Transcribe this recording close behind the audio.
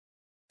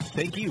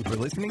Thank you for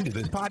listening to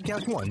this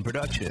Podcast One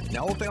production.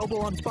 Now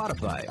available on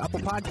Spotify, Apple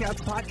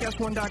Podcasts,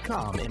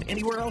 PodcastOne.com, and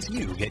anywhere else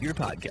you get your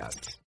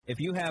podcasts. If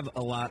you have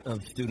a lot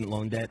of student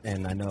loan debt,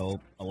 and I know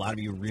a lot of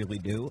you really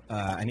do,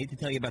 I need to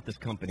tell you about this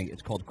company.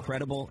 It's called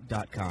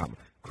Credible.com.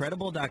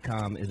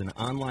 Credible.com is an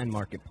online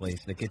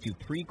marketplace that gets you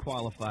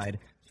pre-qualified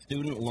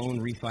student loan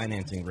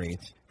refinancing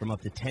rates from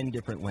up to 10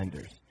 different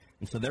lenders.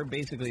 And so they're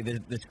basically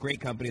this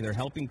great company. They're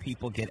helping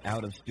people get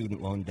out of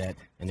student loan debt.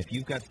 And if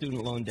you've got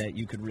student loan debt,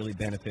 you could really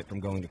benefit from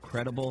going to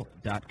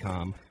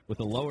Credible.com. With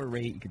a lower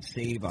rate, you could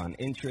save on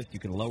interest. You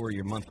can lower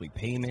your monthly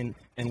payment.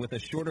 And with a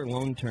shorter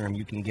loan term,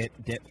 you can get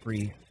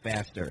debt-free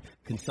faster.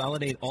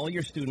 Consolidate all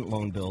your student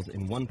loan bills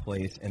in one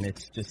place, and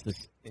it's just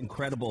this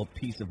incredible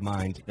peace of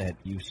mind that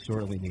you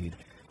sorely need.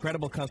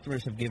 Credible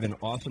customers have given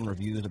awesome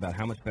reviews about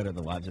how much better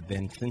their lives have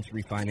been since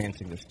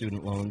refinancing their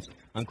student loans.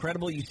 On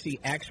Credible, you see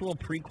actual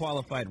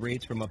pre-qualified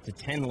rates from up to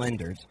 10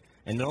 lenders,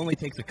 and it only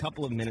takes a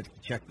couple of minutes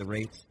to check the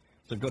rates.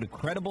 So go to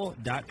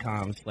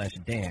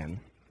Credible.com/Dan.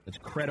 That's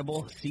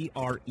Credible,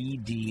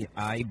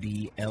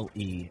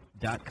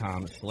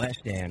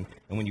 CREDIBLE.com/Dan.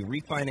 And when you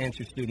refinance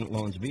your student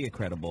loans via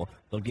Credible,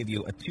 they'll give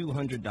you a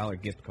 $200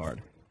 gift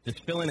card.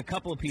 Just fill in a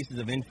couple of pieces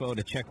of info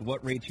to check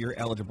what rates you're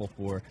eligible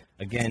for.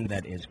 Again,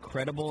 that is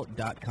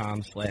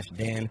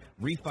Credible.com/Dan.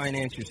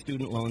 Refinance your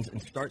student loans and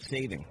start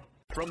saving.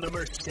 From the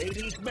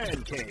Mercedes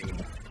Man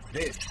Cave,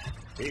 this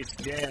is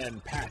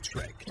Dan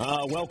Patrick.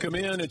 Welcome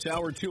in. It's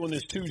hour 2 on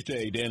this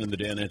Tuesday. Dan and the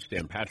Danettes,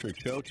 Dan Patrick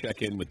Show.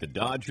 Check in with the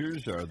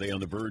Dodgers. Are they on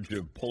the verge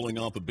of pulling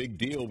off a big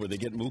deal where they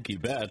get Mookie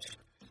Betts?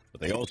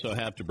 But they also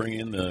have to bring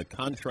in the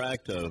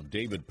contract of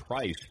David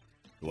Price,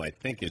 who I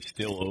think is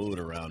still owed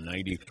around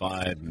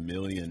 $95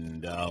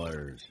 million.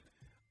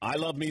 I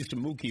love me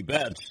some Mookie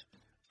Betts.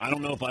 I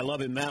don't know if I love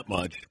him that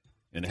much,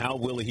 and how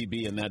will he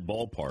be in that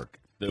ballpark?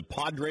 The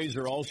Padres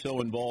are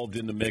also involved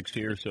in the mix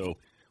here, so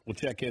we'll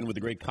check in with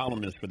the great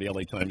columnist for the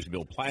LA Times,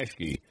 Bill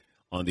Plaschke,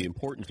 on the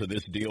importance of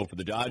this deal for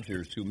the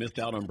Dodgers, who missed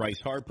out on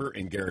Bryce Harper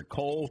and Garrett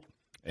Cole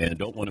and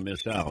don't want to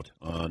miss out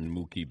on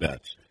Mookie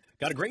Betts.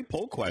 Got a great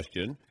poll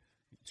question.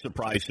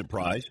 Surprise,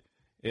 surprise.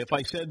 If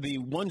I said the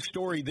one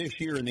story this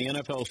year in the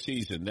NFL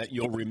season that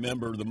you'll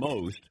remember the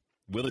most,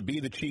 will it be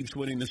the Chiefs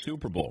winning the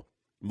Super Bowl?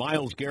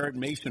 Myles Garrett,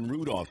 Mason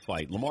Rudolph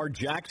fight, Lamar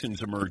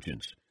Jackson's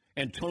emergence,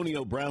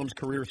 Antonio Brown's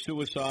career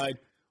suicide,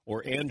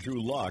 or Andrew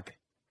Luck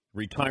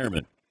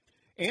retirement?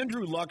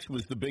 Andrew Luck's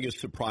was the biggest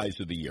surprise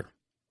of the year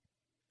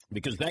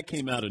because that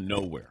came out of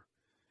nowhere.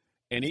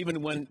 And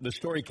even when the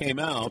story came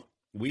out,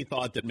 we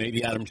thought that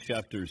maybe Adam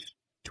Schefter's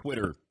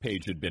Twitter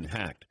page had been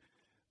hacked.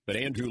 But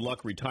Andrew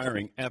Luck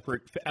retiring after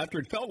it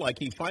felt like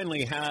he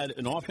finally had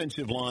an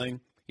offensive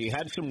line, he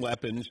had some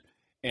weapons,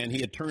 and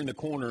he had turned the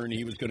corner and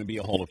he was going to be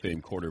a Hall of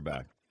Fame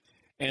quarterback.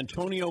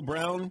 Antonio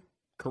Brown,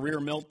 career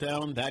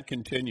meltdown, that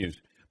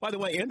continues. By the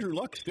way, Andrew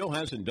Luck still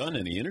hasn't done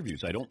any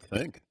interviews, I don't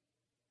think.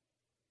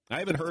 I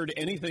haven't heard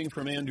anything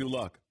from Andrew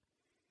Luck.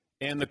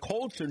 And the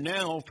Colts are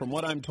now, from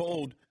what I'm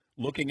told,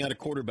 looking at a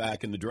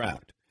quarterback in the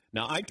draft.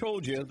 Now, I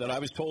told you that I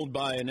was told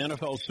by an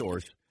NFL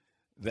source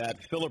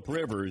that Phillip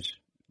Rivers,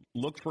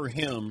 look for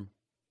him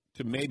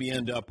to maybe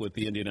end up with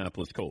the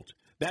Indianapolis Colts.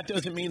 That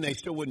doesn't mean they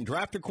still wouldn't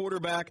draft a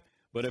quarterback,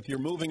 but if you're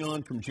moving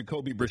on from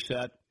Jacoby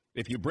Brissett,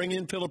 if you bring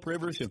in Phillip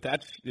Rivers, if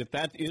that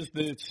is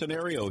the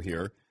scenario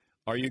here,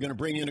 are you going to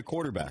bring in a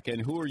quarterback?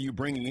 And who are you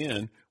bringing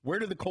in? Where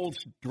do the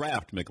Colts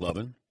draft,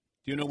 McLovin? Do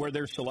you know where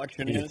their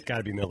selection is? It's got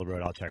to be Middle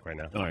Road. I'll check right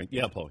now. All right.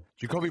 Yeah, Paul.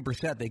 Jacoby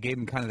Brissett, they gave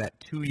him kind of that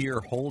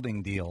 2-year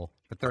holding deal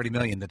for $30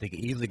 million that they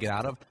could easily get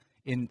out of.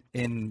 In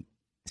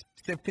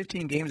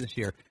 15 games this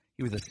year,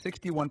 he was a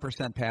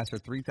 61% passer,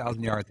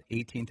 3,000 yards,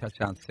 18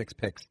 touchdowns, 6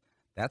 picks.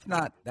 That's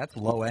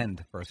low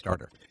end for a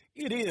starter.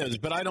 It is,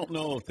 but I don't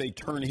know if they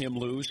turn him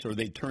loose or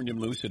they turned him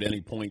loose at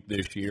any point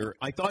this year.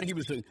 I thought he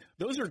was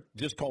those are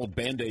just called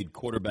Band-Aid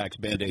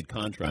quarterbacks, Band-Aid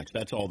contracts.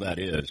 That's all that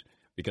is,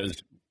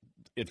 because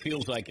it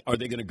feels like, are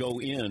they going to go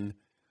in?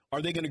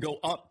 Are they going to go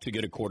up to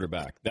get a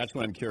quarterback? That's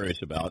what I'm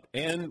curious about.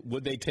 And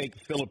would they take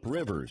Phillip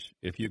Rivers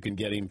if you can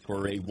get him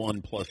for a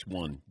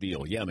 1+1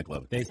 deal? Yeah,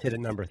 McLevin. They sit at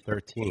number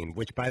 13,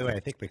 which, by the way, I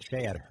think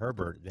McShay had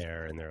Herbert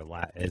there in their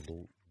his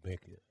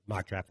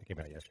mock draft that came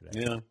out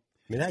yesterday. Yeah. I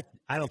mean,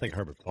 I don't think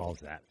Herbert falls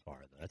that far,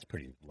 though. That's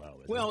pretty low,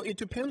 isn't it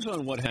depends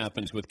on what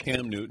happens with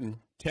Cam Newton,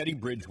 Teddy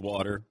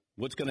Bridgewater,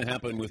 what's going to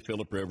happen with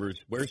Phillip Rivers,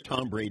 where's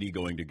Tom Brady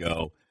going to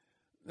go?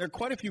 There are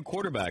quite a few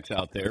quarterbacks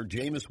out there.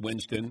 Jameis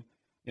Winston.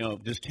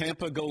 Does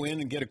Tampa go in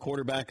and get a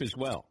quarterback as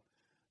well?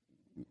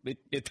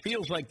 It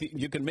feels like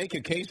you can make a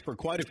case for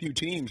quite a few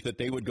teams that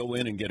they would go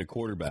in and get a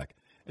quarterback.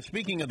 And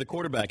speaking of the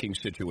quarterbacking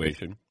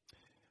situation,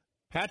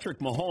 Patrick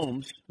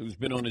Mahomes, who's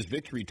been on his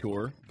victory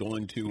tour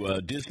going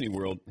to Disney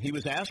World, he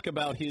was asked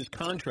about his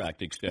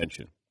contract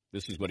extension.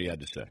 This is what he had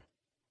to say.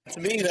 To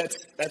me,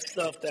 that's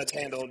stuff that's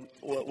handled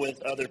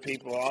with other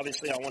people.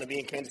 Obviously, I want to be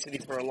in Kansas City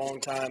for a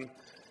long time.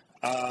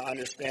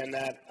 Understand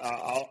that.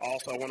 I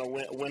want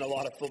to win a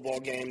lot of football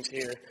games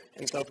here.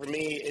 And so for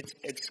me,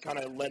 it's kind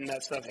of letting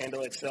that stuff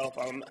handle itself.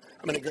 I'm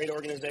in a great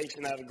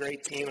organization. I have a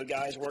great team of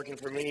guys working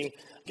for me,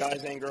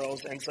 guys and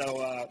girls. And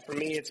so for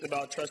me, it's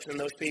about trusting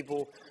those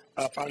people,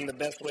 finding the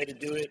best way to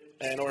do it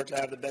in order to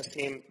have the best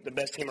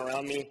team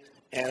around me,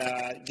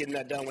 and getting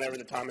that done whenever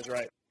the time is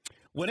right.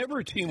 Whenever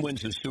a team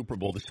wins the Super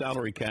Bowl, the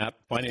salary cap,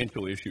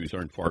 financial issues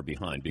aren't far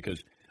behind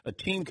because a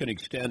team can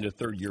extend a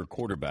third-year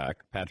quarterback,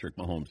 Patrick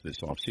Mahomes, this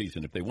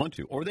offseason if they want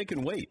to, or they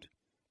can wait.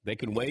 They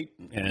can wait,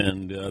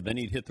 and then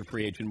he'd hit the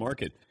free agent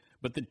market.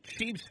 But the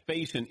Chiefs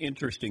face an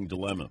interesting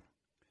dilemma.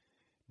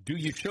 Do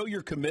you show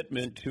your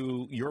commitment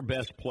to your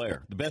best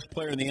player, the best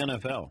player in the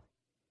NFL?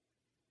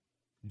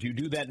 Do you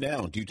do that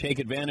now? Do you take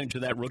advantage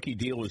of that rookie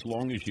deal as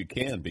long as you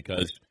can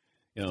because,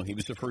 he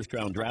was a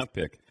first-round draft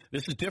pick?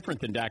 This is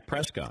different than Dak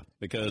Prescott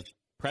because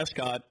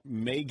Prescott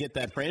may get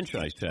that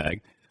franchise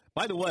tag.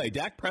 By the way,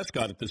 Dak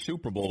Prescott at the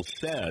Super Bowl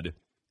said,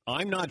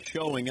 I'm not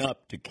showing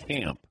up to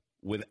camp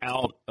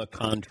without a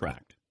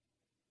contract.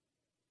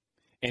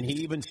 And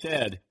he even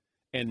said,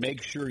 and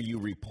make sure you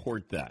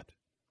report that.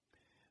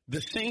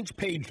 The Saints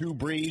paid Drew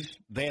Brees.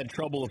 They had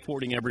trouble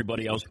affording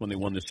everybody else when they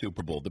won the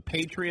Super Bowl. The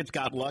Patriots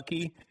got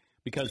lucky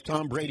because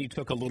Tom Brady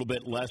took a little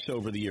bit less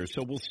over the years.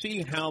 So we'll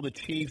see how the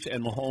Chiefs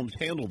and Mahomes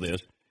handle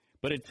this.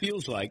 But it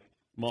feels like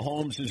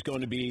Mahomes is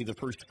going to be the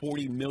first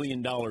 $40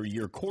 million a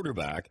year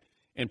quarterback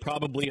and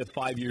probably a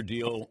 5-year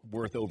deal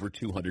worth over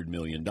 $200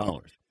 million.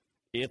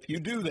 If you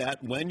do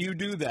that, when you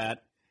do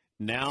that,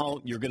 now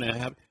you're going to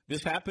have –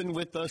 this happened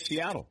with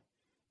Seattle.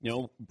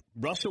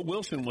 Russell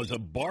Wilson was a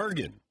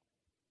bargain.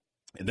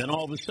 And then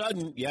all of a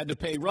sudden, you had to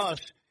pay Russ,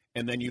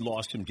 and then you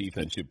lost some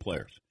defensive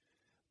players.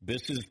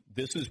 This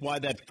is why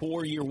that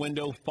 4-year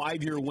window,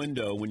 5-year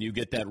window, when you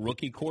get that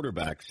rookie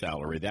quarterback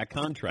salary, that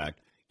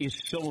contract, is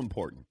so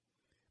important.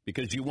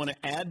 Because you want to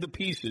add the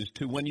pieces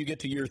to when you get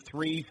to year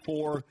 3,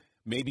 4,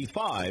 maybe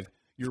 5,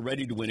 you're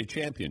ready to win a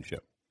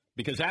championship.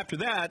 Because after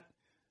that,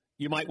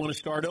 you might want to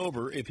start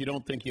over if you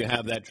don't think you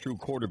have that true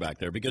quarterback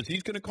there, because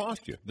he's going to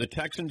cost you. The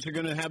Texans are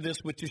going to have this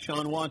with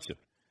Deshaun Watson.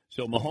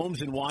 So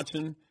Mahomes and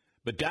Watson,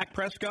 but Dak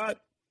Prescott,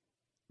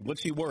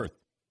 what's he worth?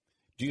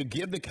 Do you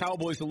give the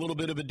Cowboys a little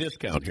bit of a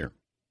discount here?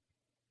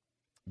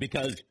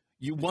 Because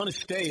you want to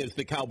stay as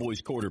the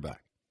Cowboys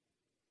quarterback.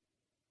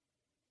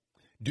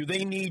 Do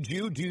they need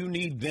you? Do you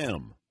need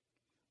them?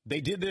 They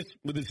did this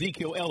with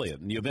Ezekiel Elliott,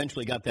 and you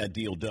eventually got that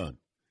deal done.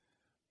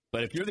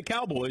 But if you're the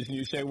Cowboys and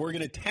you say, we're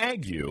going to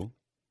tag you,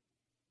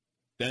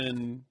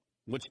 then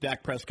what's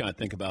Dak Prescott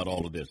think about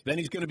all of this? Then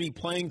he's going to be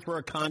playing for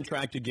a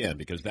contract again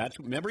because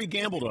remember, he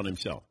gambled on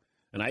himself.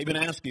 And I even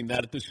asked him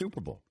that at the Super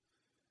Bowl.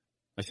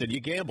 I said, you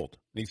gambled.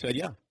 And he said,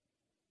 yeah.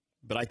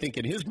 But I think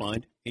in his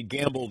mind, he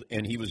gambled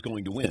and he was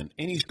going to win.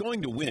 And he's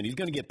going to win. He's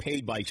going to get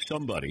paid by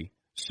somebody,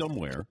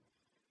 somewhere.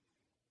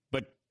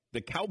 But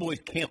the Cowboys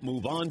can't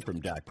move on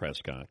from Dak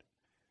Prescott.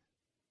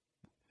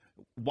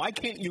 Why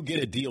can't you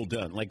get a deal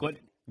done? Like,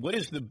 what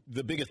is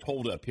the biggest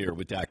holdup here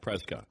with Dak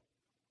Prescott?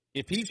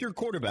 If he's your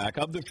quarterback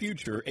of the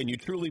future and you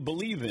truly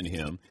believe in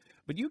him,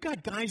 but you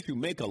got guys who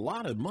make a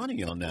lot of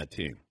money on that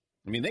team.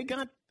 I mean, they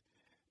got,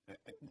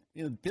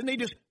 didn't they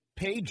just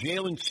pay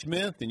Jalen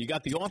Smith, and you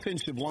got the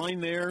offensive line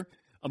there.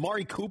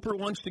 Amari Cooper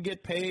wants to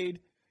get paid.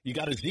 You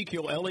got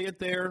Ezekiel Elliott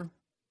there.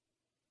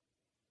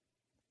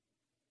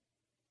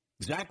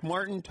 Zach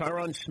Martin,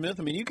 Tyron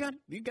Smith. I mean,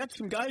 you got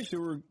some guys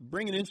who are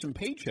bringing in some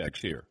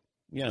paychecks here.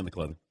 Yeah,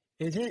 McLevin.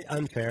 Is it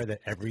unfair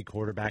that every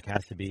quarterback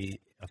has to be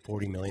a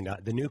 $40 million?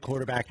 The new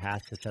quarterback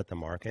has to set the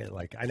market.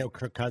 Like, I know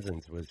Kirk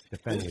Cousins was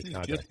defending his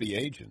contract. This is just the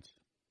agents.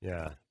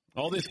 Yeah.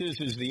 All this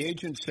is the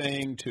agent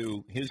saying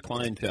to his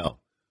clientele,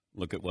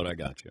 look at what I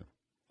got you.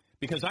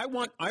 Because I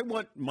want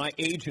my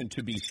agent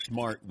to be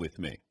smart with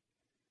me.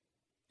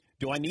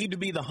 Do I need to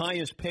be the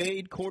highest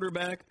paid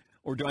quarterback,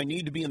 or do I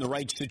need to be in the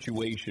right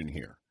situation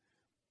here?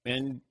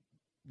 And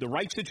the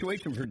right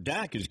situation for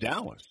Dak is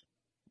Dallas.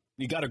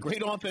 You got a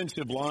great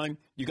offensive line.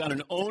 You got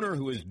an owner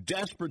who is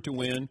desperate to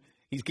win.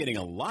 He's getting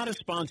a lot of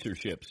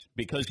sponsorships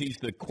because he's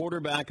the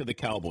quarterback of the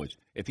Cowboys.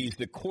 If he's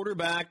the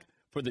quarterback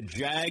for the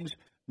Jags,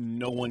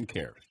 no one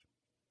cares.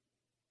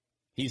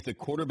 He's the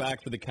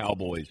quarterback for the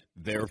Cowboys,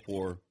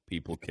 therefore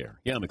people care.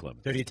 Yeah,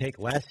 McLevin. So do you take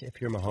less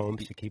if you're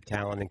Mahomes to keep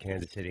talent in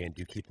Kansas City, and do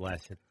you take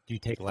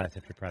less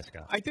if you're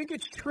Prescott? I think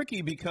it's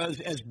tricky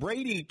because as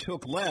Brady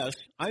took less,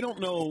 I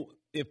don't know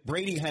if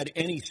Brady had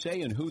any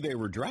say in who they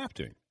were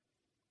drafting.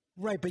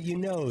 Right, but you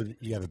know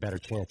you have a better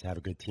chance to have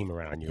a good team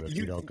around you if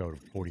you don't go to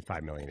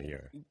 $45 million a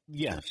year.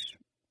 Yes.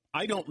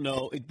 I don't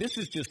know. This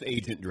is just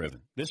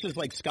agent-driven. This is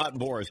like Scott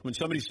Boras. When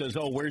somebody says,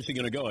 oh, where's he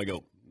going to go? I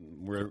go,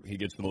 where he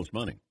gets the most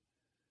money.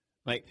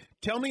 Like,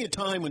 tell me a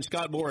time when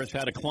Scott Boras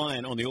had a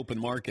client on the open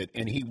market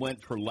and he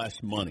went for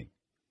less money.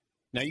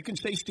 Now, you can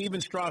say Steven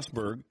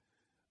Strasburg,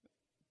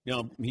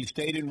 he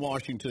stayed in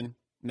Washington.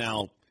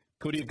 Now,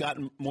 could he have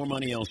gotten more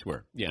money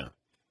elsewhere? Yeah.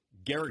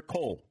 Garrett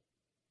Cole.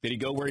 Did he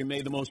go where he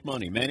made the most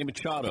money? Manny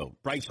Machado,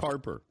 Bryce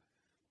Harper.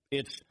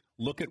 It's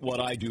look at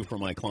what I do for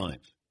my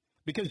clients.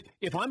 Because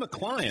if I'm a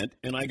client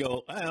and I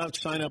go, I'll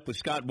sign up with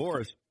Scott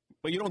Boras,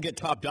 but you don't get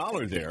top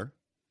dollar there.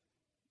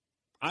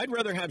 I'd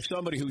rather have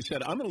somebody who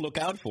said, I'm going to look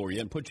out for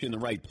you and put you in the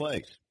right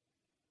place.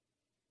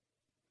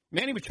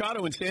 Manny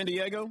Machado in San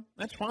Diego,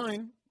 that's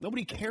fine.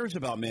 Nobody cares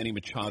about Manny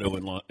Machado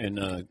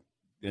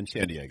in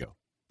San Diego.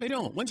 They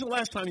don't. When's the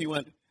last time you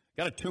went,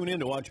 got to tune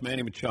in to watch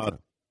Manny Machado?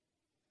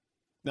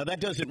 Now,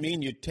 that doesn't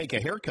mean you take a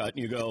haircut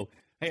and you go,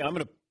 hey, I'm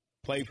going to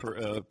play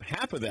for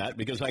half of that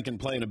because I can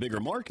play in a bigger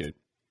market.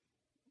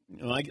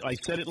 You know, I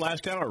said it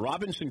last hour.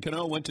 Robinson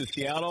Cano went to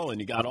Seattle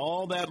and he got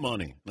all that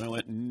money. And I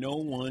went, no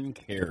one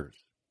cares.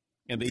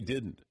 And they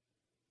didn't.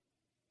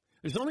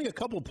 There's only a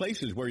couple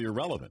places where you're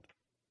relevant.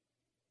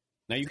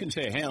 Now, you can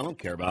say, hey, I don't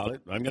care about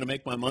it. I'm going to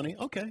make my money.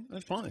 Okay,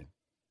 that's fine.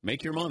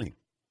 Make your money.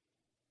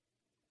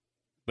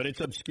 But it's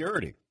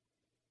obscurity.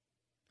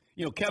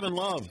 You know, Kevin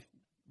Love,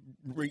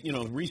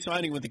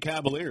 re-signing with the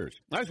Cavaliers.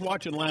 I was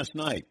watching last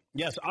night.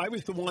 Yes, I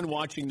was the one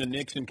watching the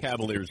Knicks and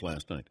Cavaliers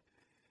last night.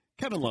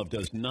 Kevin Love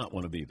does not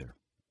want to be there.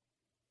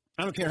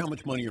 I don't care how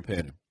much money you're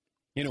paying him.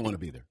 He don't want to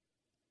be there.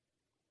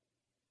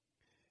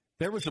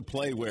 There was a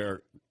play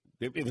where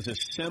it was a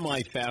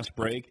semi-fast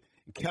break.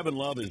 Kevin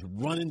Love is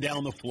running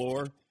down the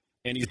floor,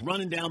 and he's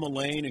running down the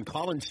lane, and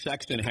Colin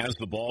Sexton has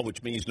the ball,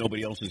 which means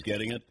nobody else is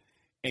getting it.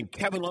 And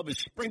Kevin Love is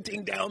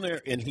sprinting down there,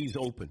 and he's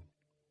open.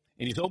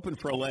 And he's open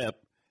for a layup,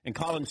 and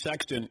Colin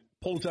Sexton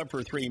pulls up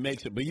for a three,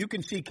 makes it. But you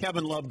can see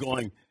Kevin Love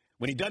going,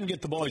 when he doesn't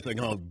get the ball, he's like,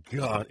 oh,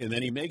 God. And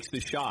then he makes the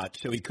shot,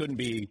 so he couldn't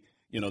be,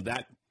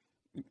 that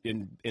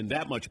in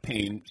that much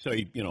pain, so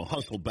he,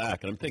 hustled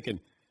back. And I'm thinking,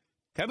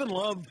 Kevin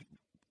Love,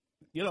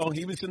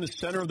 he was in the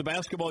center of the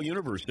basketball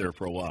universe there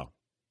for a while.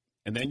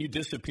 And then you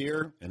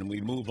disappear, and we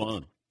move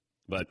on.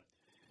 But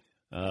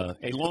a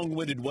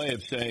long-winded way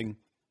of saying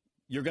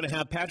you're going to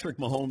have Patrick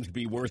Mahomes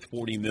be worth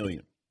 $40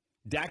 million.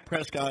 Dak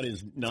Prescott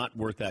is not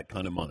worth that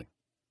kind of money,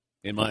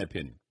 in my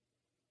opinion.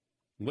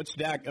 What's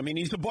Dak? I mean,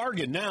 he's a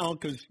bargain now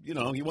because,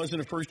 he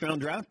wasn't a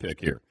first-round draft pick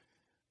here.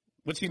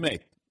 What's he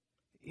make?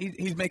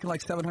 He's making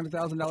like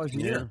 $700,000 a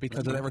year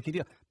because of that rookie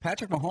deal.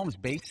 Patrick Mahomes'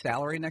 base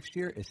salary next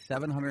year is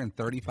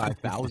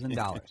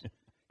 $735,000.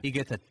 He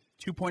gets a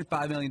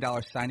 $2.5 million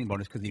signing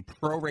bonus because he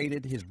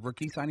prorated his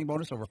rookie signing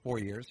bonus over 4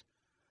 years,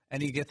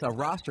 and he gets a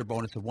roster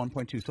bonus of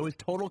 $1.2. So his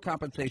total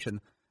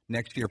compensation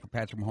next year for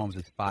Patrick Mahomes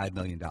is $5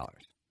 million.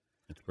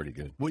 That's pretty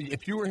good.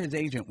 If you were his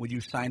agent, would you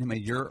sign him a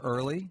year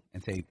early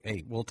and say,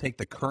 hey, we'll take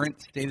the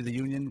current State of the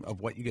Union of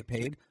what you get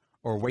paid,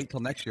 or wait till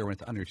next year when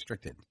it's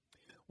unrestricted?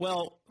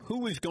 Well,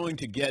 who is going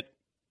to get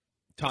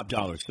top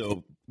dollar?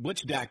 So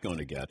what's Dak going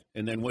to get?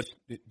 And then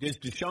is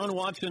Deshaun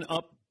Watson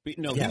up?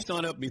 No, yes. He's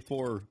not up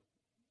before.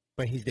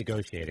 But he's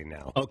negotiating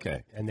now.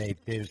 Okay. And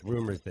there's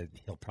rumors that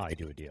he'll probably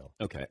do a deal.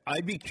 Okay.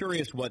 I'd be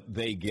curious what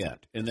they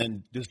get. And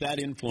then does that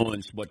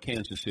influence what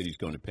Kansas City's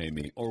going to pay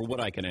me or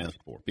what I can ask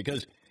for?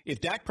 Because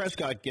if Dak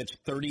Prescott gets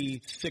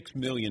 $36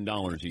 million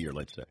a year,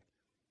 let's say,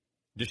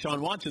 Deshaun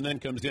Watson then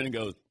comes in and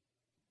goes,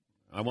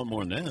 I want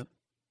more than that.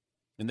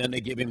 And then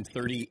they give him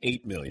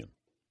 $38 million.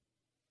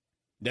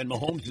 Then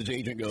Mahomes'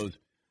 agent goes,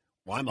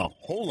 well, I'm a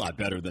whole lot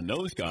better than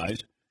those guys.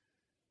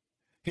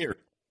 Here,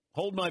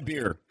 hold my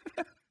beer.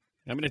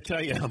 I'm going to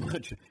tell you how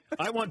much.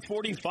 I want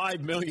 $45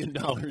 million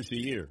a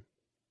year.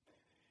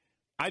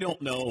 I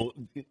don't know,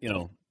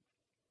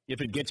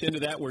 if it gets into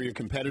that where you're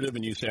competitive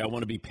and you say, I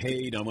want to be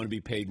paid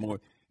more.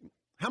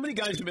 How many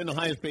guys have been the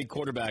highest paid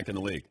quarterback in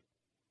the league?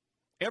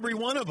 Every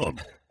one of them.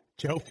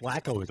 Joe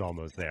Flacco is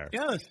almost there.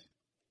 Yes.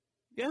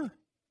 Yeah.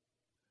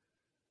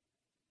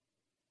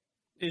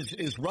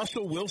 Is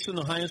Russell Wilson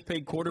the highest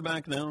paid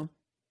quarterback now?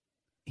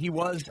 He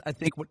was, I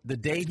think, the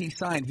day he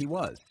signed, he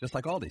was, just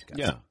like all these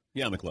guys.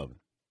 Yeah, McLovin.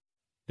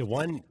 The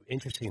one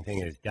interesting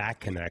thing is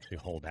Dak can actually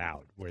hold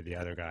out, where the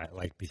other guy,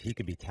 because he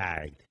could be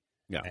tagged,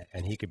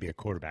 and he could be a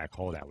quarterback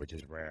holdout, which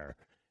is rare.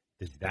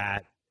 Does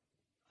that,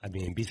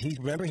 because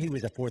he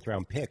was a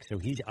fourth-round pick, so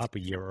he's up a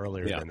year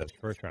earlier than those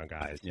first-round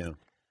guys. Yeah.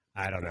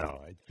 I don't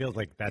know. It feels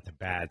like that's a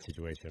bad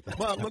situation.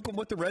 Well, look at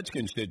what the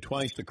Redskins did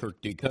twice to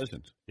Kirk D.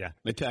 Cousins. Yeah.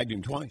 They tagged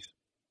him twice.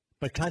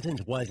 But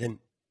Cousins wasn't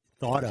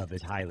thought of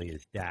as highly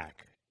as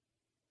Dak.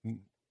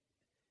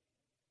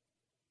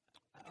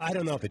 I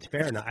don't know if it's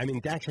fair or not.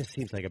 Dak just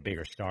seems like a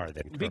bigger star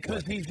than Kirk.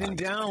 Because he's in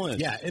Dallas.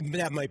 Yeah,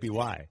 that might be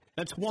why.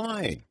 That's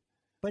why.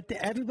 But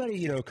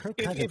everybody, Kirk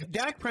Cousins. If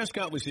Dak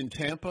Prescott was in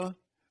Tampa,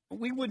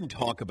 we wouldn't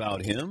talk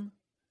about him.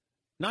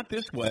 Not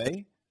this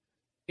way.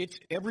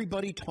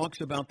 Everybody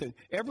talks about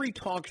every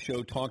talk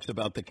show talks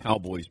about the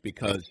Cowboys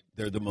because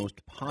they're the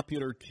most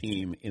popular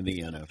team in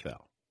the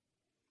NFL.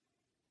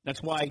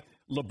 That's why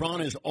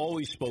LeBron is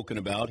always spoken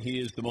about. He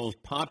is the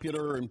most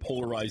popular and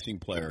polarizing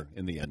player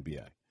in the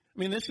NBA.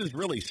 This is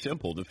really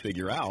simple to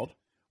figure out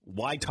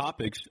why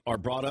topics are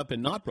brought up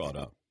and not brought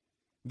up.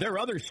 There are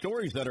other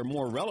stories that are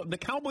more relevant. The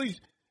Cowboys,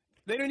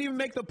 they didn't even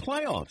make the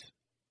playoffs.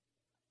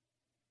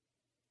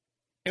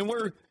 And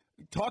we're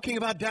talking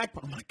about Dak.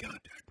 Oh, my God,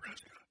 Dak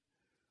Prescott.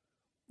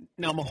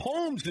 Now,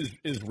 Mahomes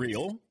is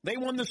real. They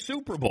won the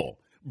Super Bowl.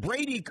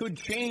 Brady could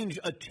change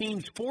a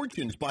team's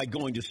fortunes by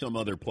going to some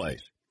other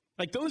place.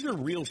 Those are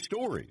real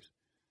stories.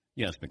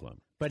 Yes, McLeod.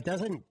 But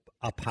doesn't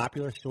a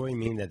popular story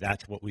mean that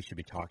that's what we should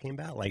be talking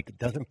about? Like,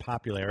 doesn't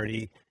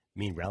popularity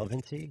mean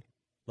relevancy?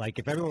 Like,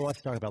 if everyone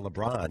wants to talk about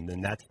LeBron,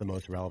 then that's the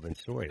most relevant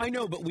story. I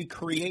know, but we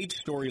create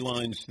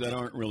storylines that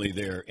aren't really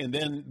there, and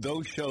then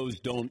those shows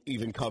don't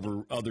even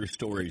cover other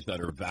stories that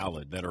are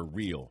valid, that are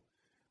real.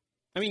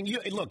 I mean,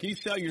 look, you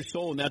sell your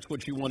soul, and that's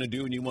what you want to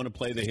do, and you want to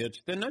play the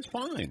hits, then that's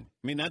fine.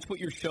 I mean, that's what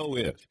your show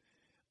is.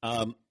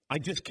 I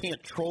just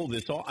can't troll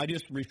this. I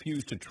just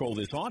refuse to troll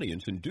this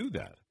audience and do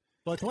that.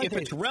 Well, if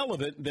it's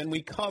relevant, then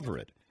we cover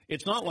it.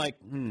 It's not like,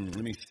 let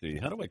me see.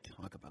 How do I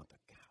talk about the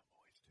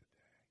Cowboys today?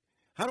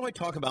 How do I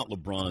talk about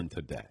LeBron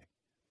today?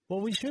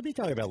 Well, we should be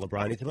talking about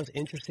LeBron. He's the most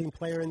interesting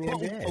player in the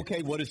NBA.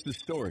 Okay, what is the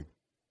story?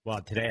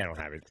 Well, today I don't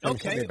have it.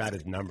 Something about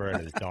his number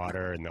and his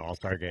daughter and the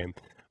All-Star game.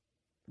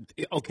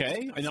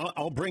 Okay, and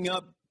I'll bring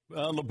up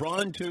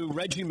LeBron to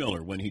Reggie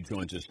Miller when he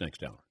joins us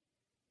next hour.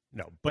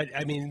 No, but,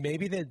 I mean,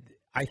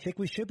 I think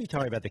we should be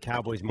talking about the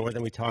Cowboys more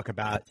than we talk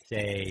about,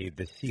 say,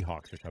 the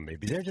Seahawks or something.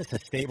 Because they're just a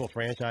stable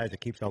franchise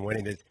that keeps on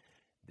winning.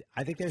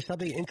 I think there's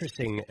something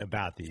interesting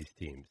about these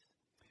teams.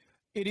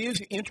 It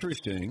is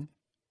interesting,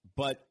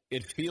 but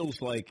it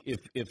feels like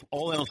if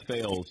all else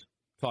fails,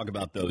 talk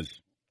about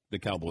the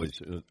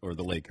Cowboys or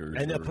the Lakers.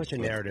 And they'll push a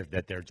narrative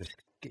that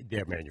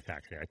they're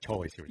manufacturing. I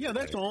totally see what you're saying.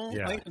 That's all.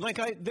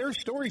 Yeah. There's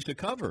stories to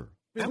cover.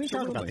 We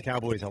talk about the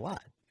Cowboys a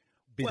lot.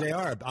 Because they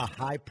are a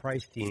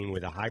high-priced team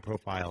with a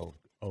high-profile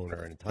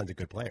owner and tons of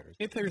good players.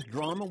 If there's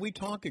drama, we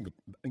talk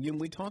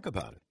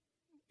about it.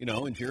 You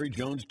know, and Jerry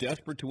Jones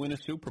desperate to win a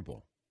Super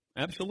Bowl.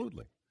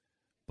 Absolutely.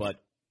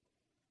 But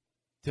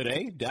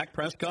today, Dak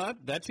Prescott,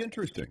 that's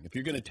interesting. If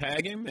you're going to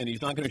tag him and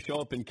he's not going to show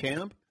up in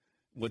camp,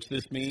 what's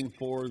this mean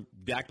for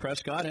Dak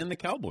Prescott and the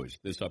Cowboys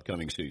this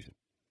upcoming season?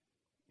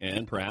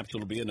 And perhaps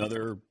it'll be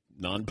another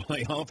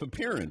non-playoff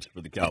appearance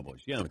for the Cowboys.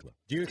 Yeah, McClellan.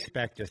 Do you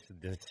expect just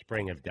the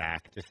spring of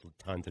Dak, just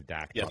tons of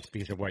Dak? Yes.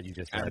 Because of what you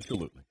just said?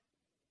 Absolutely.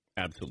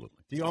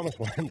 Do you almost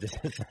want him to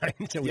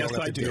sign so we don't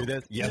have to do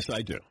this? Yes,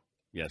 I do.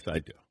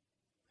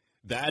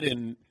 That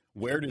and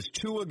where does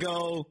Tua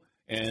go,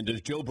 and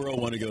does Joe Burrow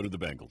want to go to the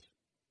Bengals?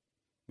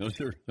 Those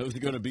are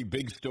going to be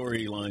big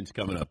storylines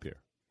coming up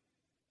here.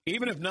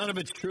 Even if none of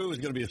it's true, it's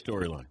going to be a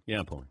storyline.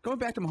 Yeah, Paul. Going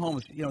back to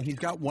Mahomes, he's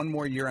got one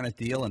more year on his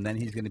deal, and then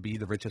he's going to be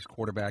the richest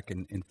quarterback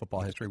in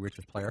football history,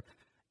 richest player.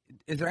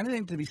 Is there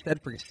anything to be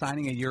said for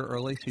signing a year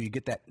early so you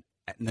get that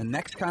in the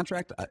next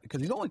contract?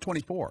 Because he's only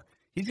 24.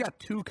 He's got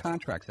 2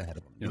 contracts ahead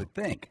of him, you would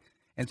think.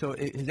 And so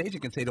his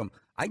agent can say to him,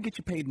 I can get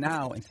you paid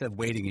now instead of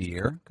waiting a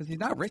year, because he's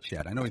not rich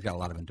yet. I know he's got a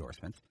lot of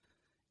endorsements.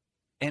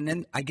 And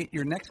then I get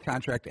your next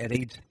contract at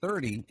age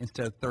 30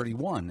 instead of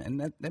 31. And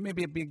that may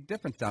be a big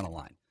difference down the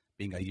line,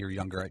 being a year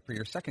younger for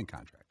your second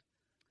contract.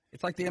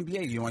 It's like the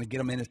NBA. You want to get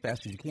them in as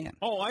fast as you can.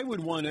 Oh, I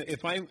would want to,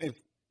 if I'm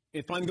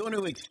going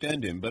to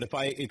extend him, but if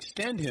I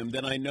extend him,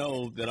 then I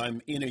know that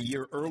I'm in a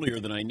year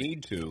earlier than I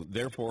need to.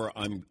 Therefore,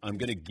 I'm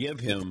going to give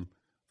him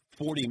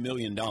 $40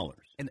 million.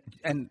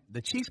 And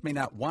the Chiefs may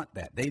not want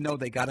that. They know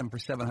they got him for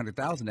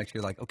 $700,000 next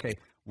year. Like, okay,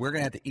 we're going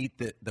to have to eat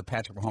the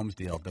Patrick Mahomes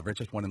deal, the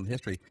richest one in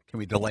history. Can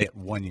we delay it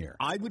 1 year?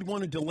 I would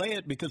want to delay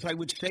it because I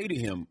would say to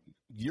him,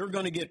 you're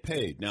going to get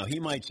paid. Now, he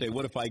might say,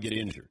 what if I get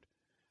injured?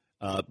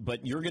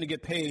 But you're going to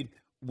get paid.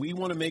 We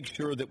want to make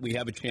sure that we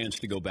have a chance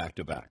to go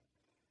back-to-back.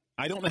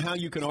 I don't know how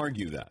you can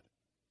argue that.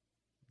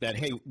 That,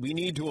 hey, we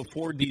need to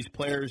afford these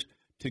players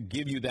to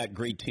give you that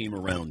great team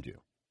around you.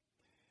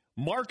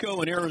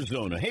 Marco in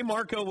Arizona. Hey,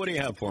 Marco, what do you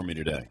have for me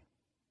today?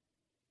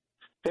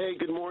 Hey,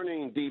 good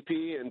morning,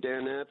 DP and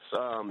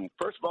Danettes.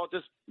 First of all,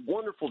 just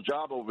wonderful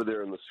job over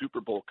there in the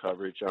Super Bowl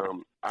coverage.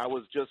 I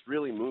was just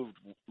really moved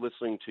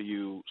listening to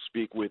you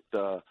speak with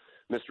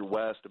Mr.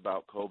 West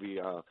about Kobe.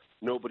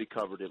 Nobody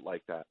covered it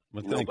like that.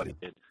 Well, Nobody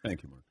did.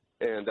 Thank you, Marco.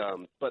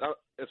 And but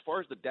as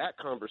far as the Dak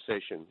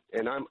conversation,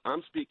 and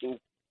I'm speaking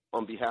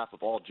on behalf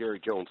of all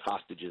Jerry Jones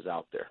hostages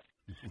out there.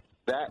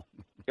 That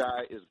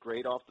guy is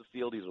great off the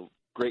field. He's a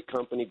great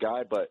company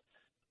guy, but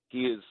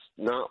he is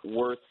not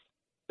worth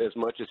as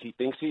much as he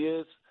thinks he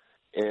is.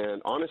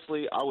 And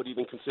honestly, I would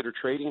even consider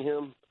trading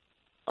him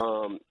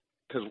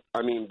because,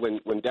 I mean,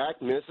 when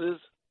Dak misses,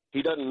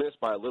 he doesn't miss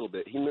by a little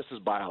bit. He misses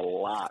by a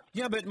lot.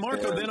 Yeah, but,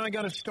 Marco, then I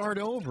got to start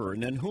over.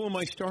 And then who am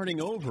I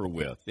starting over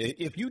with?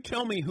 If you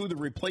tell me who the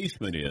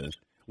replacement is,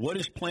 what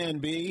is Plan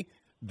B,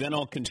 then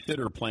I'll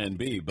consider Plan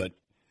B. But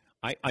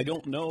I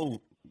don't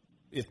know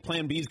if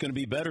Plan B is going to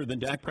be better than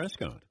Dak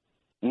Prescott.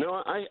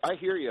 No, I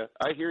hear you.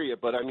 I hear you.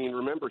 But, I mean,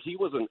 remember, he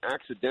was an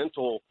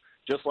accidental,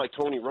 just like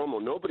Tony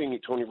Romo. Nobody knew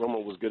Tony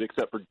Romo was good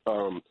except for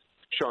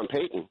Sean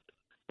Payton.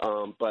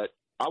 But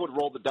I would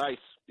roll the dice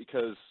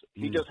because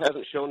he just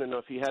hasn't shown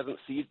enough. He hasn't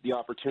seized the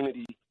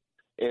opportunity.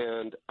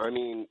 And, I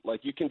mean,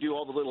 like, you can do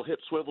all the little hip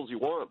swivels you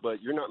want,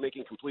 but you're not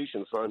making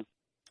completions, son.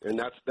 And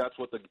that's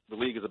what the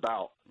league is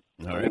about.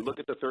 All right. I mean, look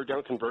at the third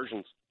down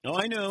conversions. Oh,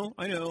 I know.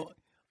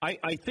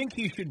 I think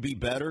he should be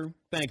better.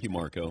 Thank you,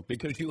 Marco,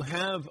 because you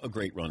have a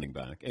great running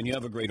back and you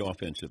have a great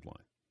offensive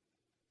line.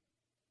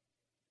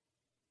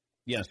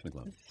 Yes,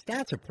 McClellan. His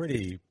stats are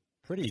pretty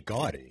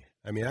gaudy.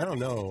 I mean, I don't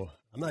know.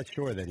 I'm not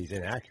sure that he's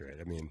inaccurate.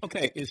 I mean,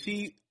 okay, is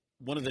he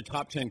one of the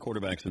top 10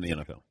 quarterbacks in the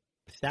NFL?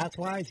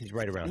 Stats-wise, he's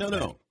right around 10.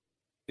 No.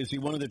 Is he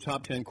one of the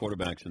top 10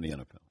 quarterbacks in the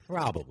NFL?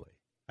 Probably.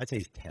 I'd say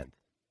he's 10th.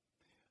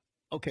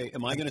 Okay,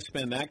 am I going to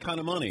spend that kind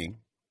of money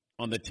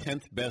on the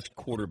 10th best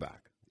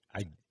quarterback?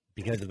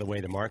 Because of the way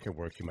the market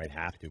works, you might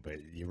have to, but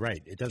you're right.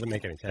 It doesn't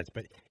make any sense.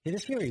 But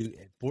this year,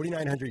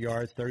 4,900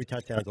 yards, 30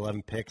 touchdowns,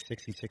 11 picks,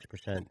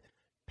 66%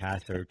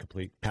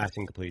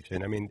 passing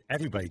completion. I mean,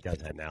 everybody does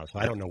that now, so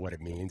I don't know what it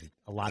means.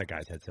 A lot of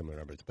guys had similar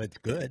numbers, but it's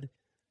good.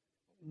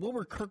 What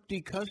were Kirk D.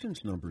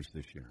 Cousins' numbers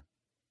this year?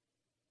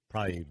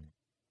 Probably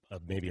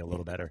maybe a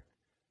little better.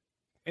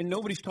 And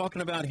nobody's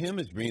talking about him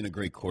as being a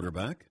great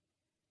quarterback.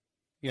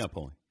 Yeah,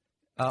 Paulie.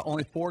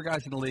 Only 4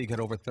 guys in the league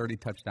had over 30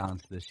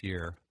 touchdowns this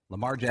year.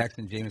 Lamar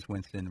Jackson, Jameis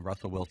Winston,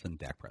 Russell Wilson,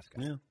 Dak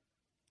Prescott. Yeah.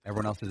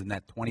 Everyone else is in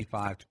that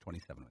 25 to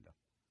 27 window.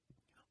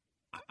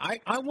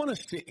 I want to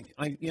see,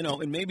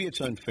 and maybe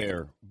it's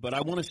unfair, but I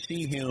want to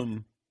see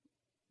him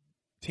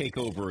take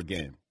over a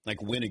game,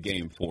 like win a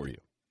game for you.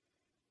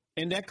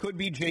 And that could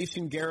be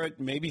Jason Garrett.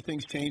 Maybe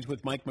things change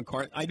with Mike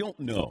McCarthy. I don't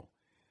know.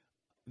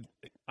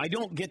 I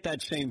don't get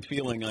that same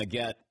feeling I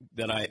get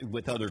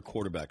with other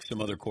quarterbacks,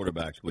 some other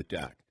quarterbacks with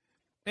Dak.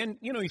 And,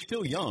 he's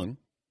still young.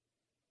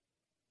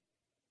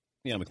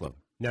 Yeah, McLovin.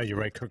 No, you're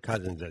right. Kirk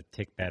Cousins a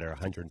tick better,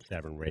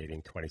 107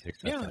 rating, 26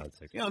 touchdowns.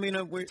 Yeah, I mean,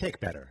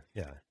 tick better.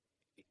 Yeah.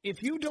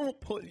 If you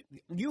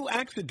you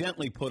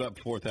accidentally put up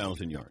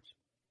 4,000 yards,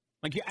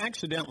 like you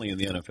accidentally in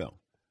the NFL.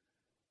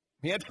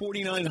 He had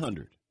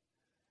 4,900.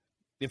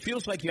 It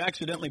feels like you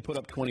accidentally put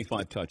up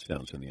 25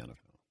 touchdowns in the NFL.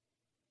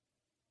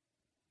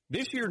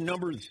 This year,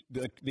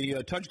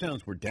 the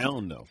touchdowns were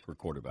down though for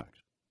quarterbacks.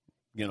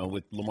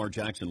 With Lamar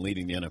Jackson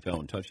leading the NFL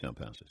in touchdown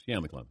passes. Yeah,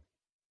 McLovin.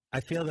 I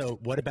feel, though,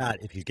 what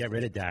about if you get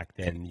rid of Dak,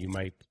 then you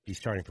might be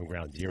starting from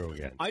ground zero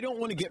again. I don't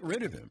want to get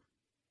rid of him.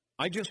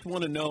 I just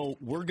want to know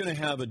we're going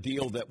to have a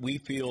deal that we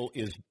feel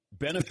is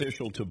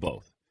beneficial to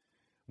both.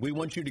 We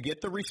want you to get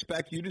the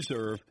respect you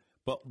deserve,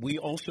 but we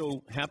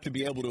also have to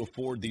be able to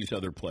afford these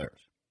other players.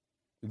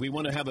 We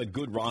want to have a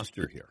good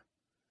roster here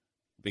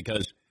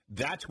because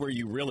that's where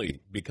you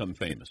really become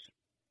famous.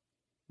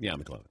 Yeah,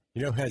 McLovin.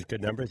 You know who has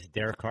good numbers?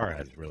 Derek Carr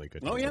has really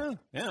good numbers. Oh,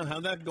 yeah.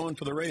 How's that going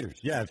for the Raiders?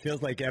 Yeah, it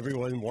feels like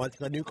everyone wants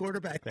a new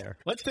quarterback there.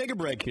 Let's take a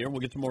break here. We'll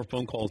get some more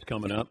phone calls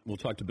coming up. We'll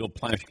talk to Bill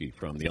Plaschke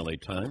from the LA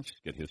Times,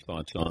 get his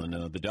thoughts on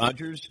the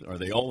Dodgers. Are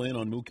they all in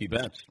on Mookie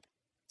Betts?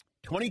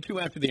 22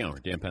 after the hour,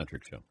 Dan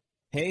Patrick Show.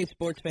 Hey,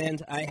 sports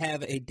fans. I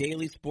have a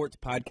daily sports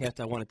podcast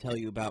I want to tell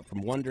you about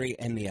from Wondery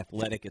and The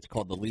Athletic. It's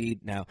called The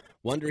Lead. Now,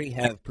 Wondery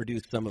have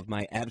produced some of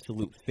my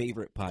absolute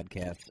favorite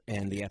podcasts,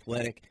 and The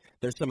Athletic,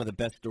 they're some of the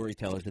best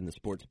storytellers in the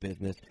sports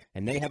business,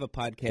 and they have a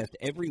podcast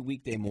every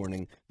weekday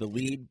morning. The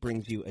Lead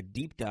brings you a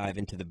deep dive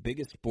into the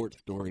biggest sports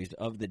stories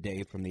of the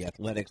day from The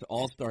Athletic's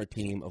all-star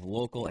team of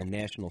local and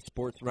national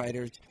sports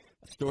writers.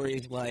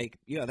 Stories like,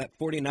 that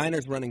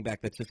 49ers running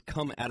back that's just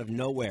come out of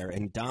nowhere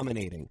and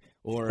dominating,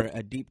 or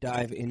a deep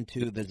dive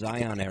into the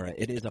Zion era.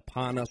 It is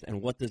upon us,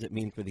 and what does it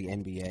mean for the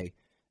NBA?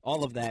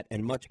 All of that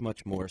and much,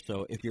 much more.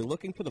 So if you're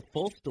looking for the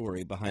full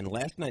story behind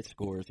last night's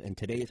scores and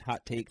today's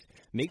hot takes,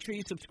 make sure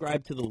you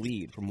subscribe to The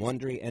Lead from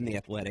Wondery and The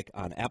Athletic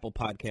on Apple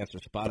Podcasts or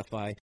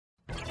Spotify.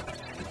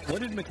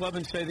 What did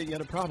McLovin say that you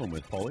had a problem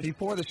with, Paulie?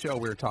 Before the show,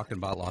 we were talking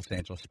about Los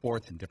Angeles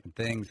sports and different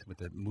things with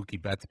the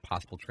Mookie Betts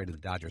possible trade to the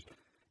Dodgers.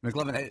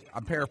 McLovin,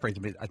 I'm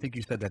paraphrasing, but I think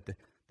you said that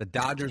the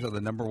Dodgers are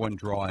the number one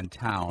draw in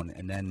town,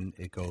 and then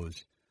it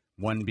goes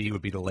 1B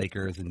would be the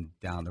Lakers and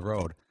down the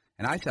road.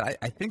 And I said,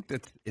 I think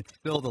that it's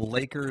still the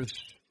Lakers,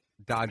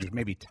 Dodgers,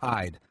 maybe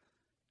tied.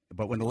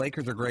 But when the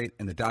Lakers are great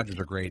and the Dodgers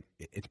are great,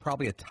 it's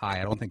probably a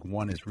tie. I don't think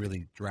one is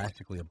really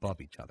drastically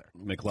above each other.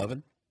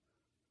 McLovin?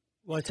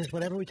 Well, it's just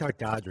whenever we talk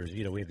Dodgers,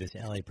 we have this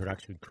LA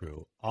production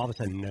crew. All of a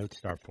sudden, notes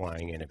start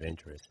flying in of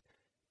interest.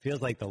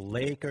 Feels like the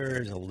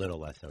Lakers a little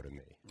less so to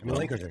me. I mean, the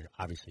Lakers are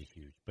obviously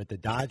huge, but the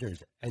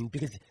Dodgers, and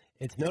because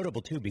it's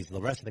notable too, because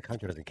the rest of the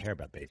country doesn't care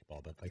about baseball,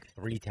 but like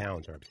 3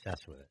 towns are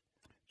obsessed with it.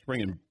 Let's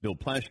bring in Bill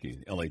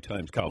Plaschke, LA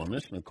Times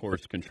columnist, and of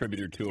course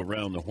contributor to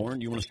Around the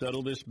Horn. You want to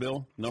settle this,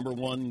 Bill? Number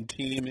one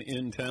team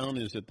in town,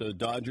 is it the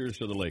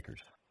Dodgers or the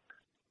Lakers?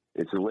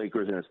 It's the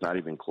Lakers, and it's not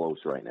even close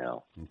right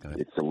now. Okay.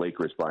 It's the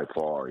Lakers by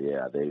far.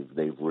 Yeah,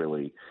 they've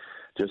really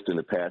just in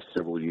the past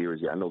several years.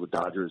 Yeah, I know the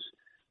Dodgers,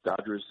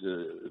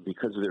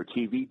 because of their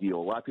TV deal,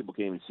 a lot of people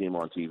can't even see them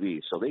on TV.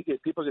 So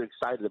people get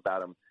excited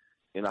about them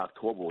in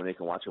October when they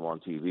can watch them on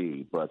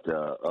TV. But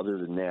other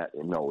than that,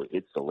 no,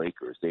 it's the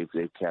Lakers. They've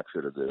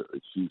captured a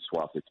huge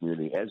swath of the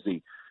community, as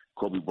the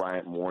Kobe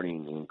Bryant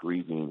mourning and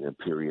grieving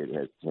period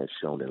has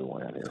shown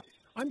everyone out here.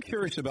 I'm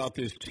curious about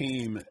this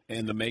team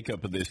and the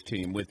makeup of this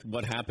team with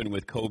what happened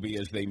with Kobe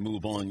as they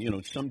move on.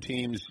 Some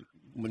teams,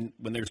 when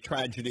there's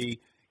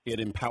tragedy, it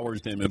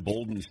empowers them,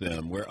 emboldens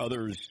them, where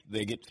others,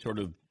 they get sort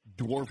of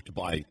dwarfed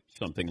by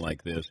something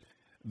like this.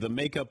 The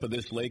makeup of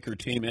this Laker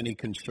team, any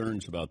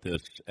concerns about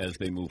this as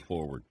they move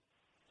forward?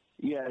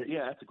 Yeah,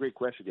 that's a great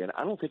question, Dan.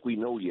 I don't think we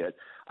know yet.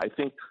 I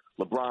think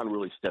LeBron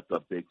really stepped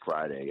up big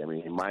Friday. I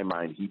mean, in my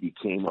mind, he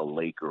became a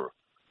Laker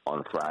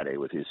on Friday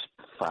with his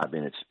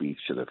 5-minute speech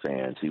to the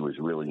fans. He was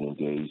really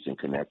engaged and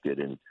connected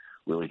and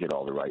really hit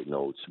all the right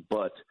notes.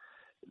 But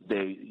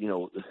they,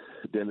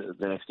 then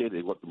the next day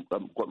they go up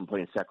and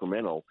play in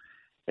Sacramento,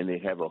 and they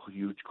have a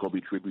huge Kobe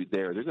tribute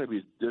there. There's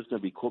going to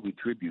be Kobe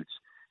tributes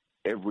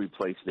every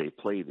place they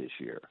play this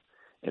year,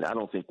 and I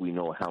don't think we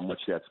know how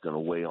much that's going to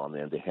weigh on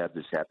them to have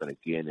this happen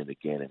again and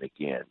again and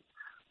again.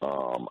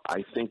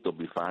 I think they'll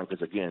be fine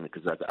because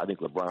I think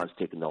LeBron's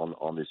taken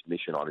on this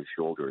mission on his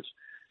shoulders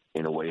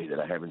in a way that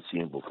I haven't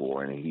seen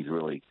before, and he's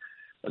really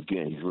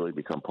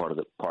become part of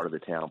the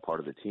town,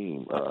 part of the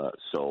team.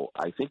 So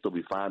I think they'll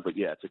be fine. But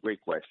yeah, it's a great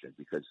question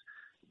because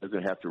they're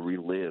going to have to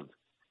relive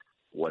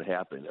what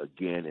happened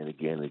again and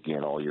again and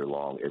again all year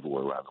long,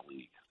 everywhere around the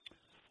league.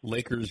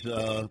 Lakers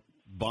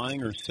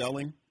buying or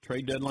selling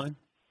trade deadline?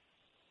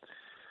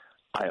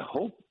 I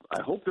hope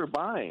they're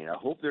buying. I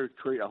hope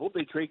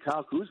they trade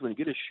Kyle Kuzma and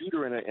get a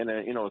shooter and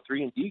a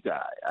 3-and-D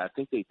guy. I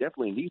think they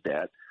definitely need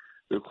that.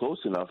 They're close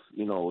enough.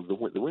 The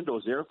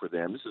window's there for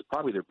them. This is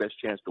probably their best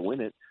chance to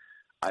win it.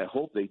 I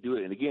hope they do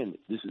it. And again,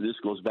 this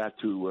goes back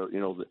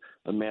to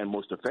the man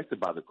most affected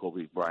by the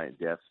Kobe Bryant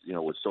death.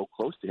 Was so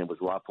close to him was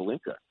Rob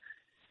Pelinka,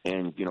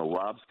 and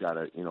Rob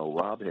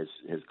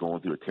has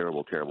gone through a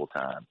terrible, terrible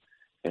time.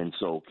 And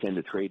so, can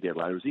the trade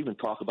deadline? There was even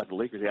talk about the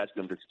Lakers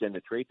asking them to extend the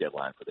trade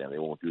deadline for them. They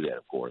won't do that,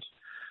 of course.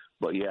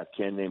 But yeah,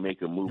 can they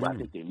make a move? I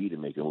think they need to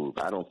make a move.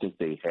 I don't think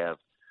they have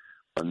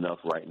enough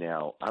right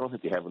now. I don't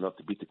think they have enough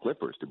to beat the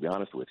Clippers, to be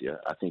honest with you.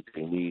 I think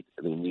they need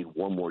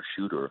one more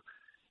shooter.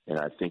 And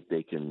I think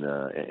they can,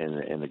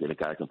 and the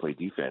guy can play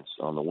defense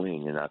on the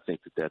wing. And I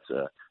think that's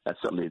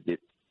something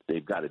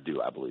they've got to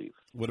do, I believe.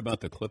 What about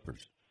the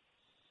Clippers?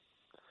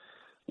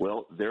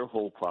 Well, their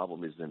whole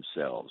problem is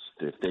themselves.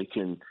 If they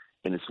can,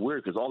 and it's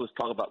weird because all this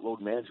talk about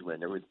load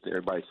management,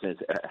 everybody says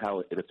how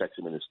it affects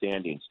them in the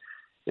standings.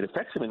 It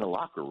affects them in the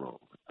locker room.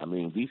 I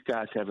mean, these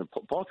guys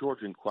Paul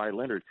George and Kawhi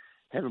Leonard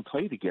haven't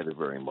played together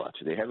very much.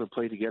 They haven't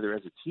played together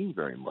as a team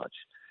very much.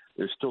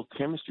 There's still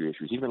chemistry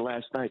issues. Even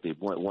last night, they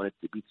wanted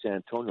to beat San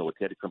Antonio.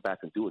 They had to come back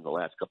and do it in the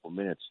last couple of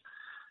minutes.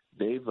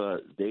 They've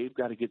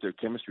got to get their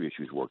chemistry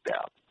issues worked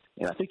out.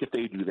 And I think if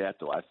they do that,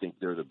 though, I think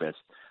they're the best.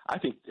 I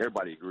think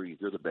everybody agrees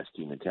they're the best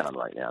team in town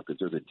right now because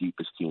they're the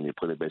deepest team. They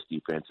play the best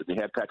defense. And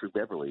they have Patrick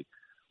Beverley,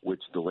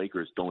 which the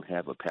Lakers don't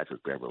have a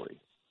Patrick Beverley.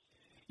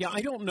 Yeah,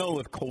 I don't know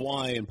if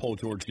Kawhi and Paul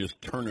George just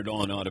turn it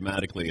on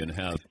automatically and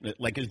have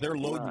is there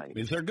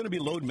going to be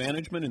load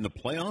management in the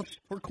playoffs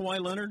for Kawhi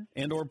Leonard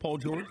and or Paul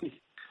George?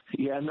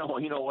 Yeah, no,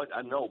 you know what?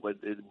 I know, but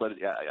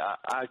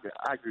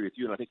I agree with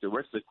you, and I think the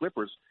rest of the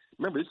Clippers.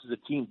 Remember, this is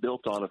a team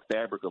built on a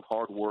fabric of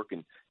hard work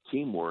and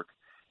teamwork,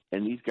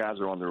 and these guys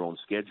are on their own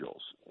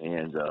schedules,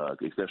 and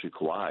especially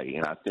Kawhi.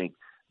 And I think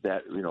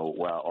that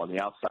while on the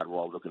outside we're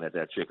all looking at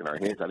that, shaking our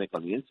heads, I think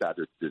on the inside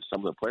there's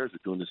some of the players are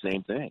doing the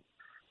same thing,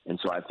 and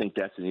so I think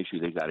that's an issue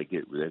they got to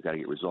get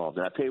resolved.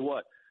 And I tell you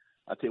what.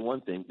 I'll tell you one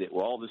thing, that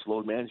with all this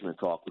load management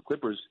talk, the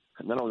Clippers,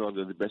 not only are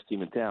they the best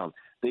team in town,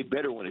 they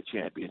better win a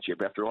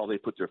championship after all they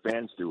put their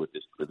fans through with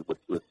this,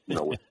 with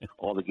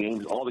all the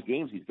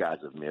games these guys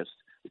have missed,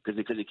 because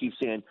they keep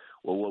saying,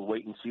 well, we'll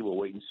wait and see.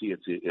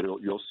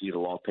 You'll see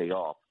it'll all pay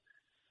off.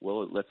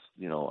 Well,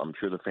 I'm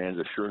sure the fans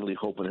are surely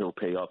hoping it'll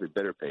pay off. It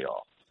better pay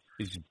off.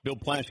 He's Bill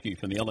Plaschke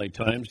from the LA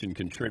Times and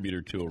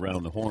contributor to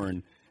Around the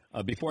Horn.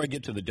 Before I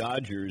get to the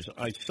Dodgers,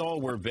 I saw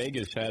where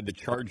Vegas had the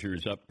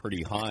Chargers up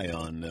pretty high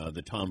on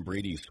the Tom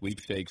Brady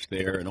sweepstakes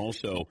there, and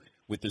also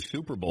with the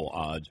Super Bowl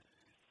odds.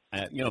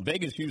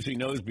 Vegas usually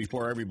knows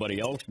before everybody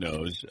else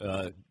knows.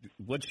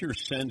 What's your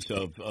sense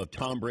of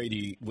Tom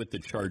Brady with the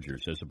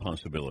Chargers as a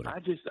possibility?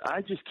 I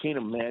just can't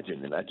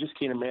imagine, and I just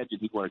can't imagine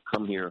he'd want to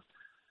come here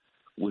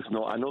with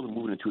no. I know they're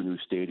moving into a new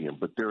stadium,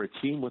 but they're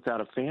a team without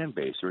a fan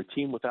base. They're a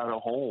team without a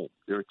home.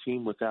 They're a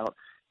team without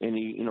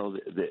any.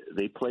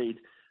 They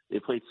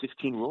played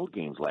 16 road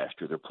games last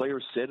year. Their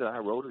players said it. I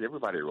wrote it.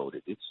 Everybody wrote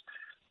it.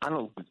 I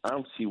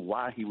don't see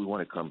why he would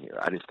want to come here.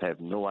 I just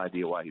have no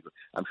idea why he would.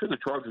 I'm sure the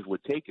Chargers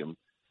would take him.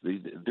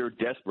 They're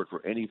desperate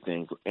for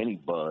anything, for any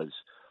buzz,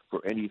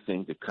 for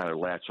anything to kind of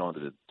latch on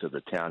to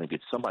the town and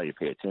get somebody to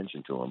pay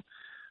attention to him.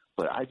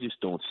 But I just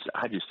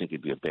think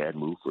it'd be a bad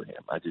move for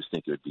him. I just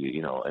think it would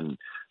be, and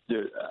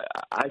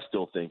I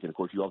still think, and of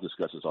course you all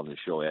discuss this on the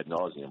show ad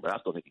nauseum, but I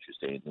still think he should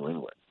stay in New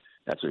England.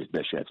 That's his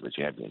best chance of a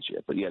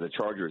championship. But yeah, the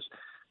Chargers,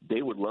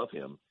 they would love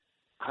him.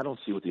 I don't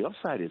see what the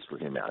upside is for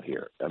him out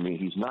here. I mean,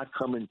 he's not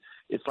coming.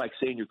 It's like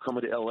saying you're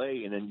coming to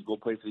L.A. and then you go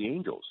play for the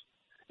Angels.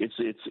 It's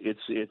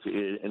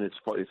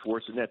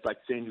worse than that. It's like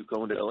saying you're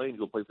going to L.A. and you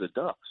go play for the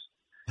Ducks.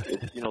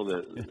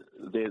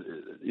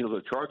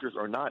 The Chargers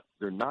are not.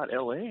 They're not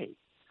L.A.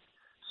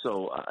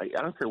 So I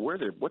don't care where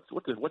they're. What's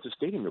the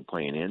stadium they're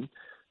playing in?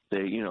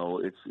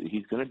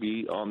 He's going to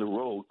be on the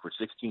road for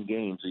 16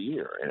 games a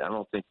year, and I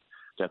don't think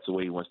that's the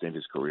way he wants to end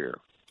his career.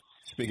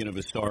 Speaking of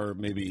a star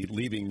maybe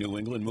leaving New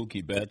England,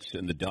 Mookie Betts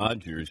and the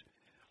Dodgers,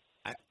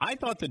 I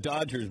thought the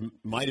Dodgers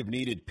might have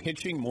needed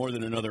pitching more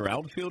than another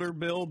outfielder,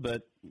 Bill,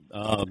 but,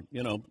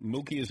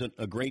 Mookie is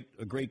a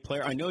great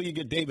player. I know you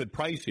get David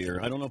Price here.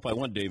 I don't know if I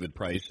want David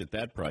Price at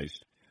that price,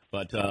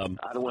 but I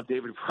don't want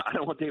David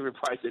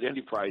Price at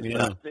any price.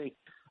 Yeah. But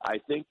I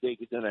think they're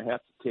going to have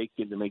to take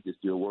him to make this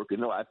deal work.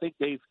 And no, I think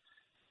they've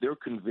they're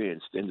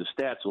convinced, and the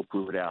stats will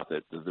prove it out,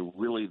 that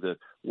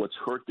what's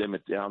hurt them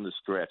down the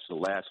stretch the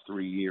last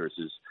 3 years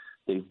is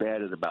they've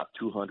batted about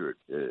 200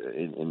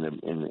 in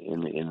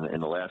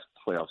the last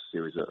playoff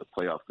series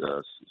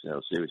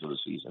of the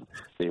season.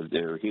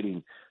 They're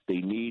hitting. They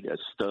need a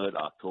stud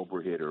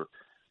October hitter.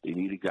 They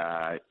need a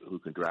guy who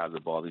can drive the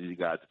ball. They need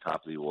a guy at the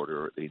top of the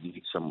order. They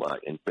need some,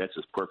 and Betts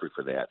is perfect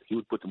for that. He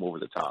would put them over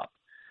the top.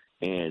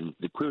 And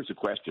here's the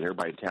question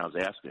everybody in town's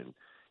asking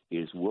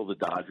is, will the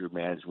Dodger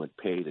management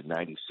pay the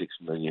 $96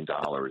 million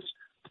to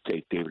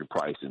take David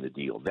Price in the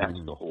deal? That's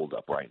the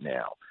holdup right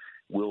now.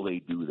 Will they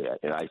do that?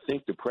 And I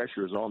think the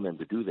pressure is on them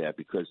to do that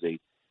because they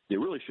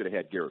really should have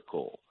had Garrett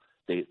Cole.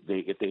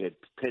 If they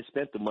had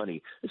spent the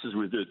money, this is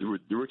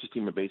the richest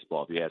team in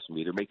baseball, if you ask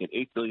me. They're making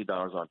 $8 billion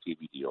on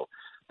TV deal.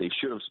 They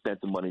should have spent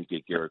the money to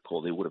get Garrett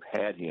Cole. They would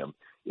have had him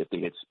if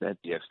they had spent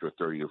the extra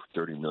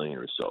 $30 million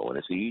or so. And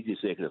it's easy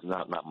to say because it's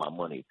not my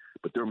money,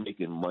 but they're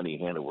making money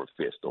hand over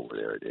fist over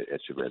there at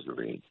Chavez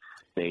Ravine.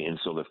 And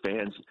so the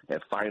fans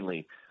have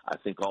finally, I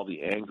think, all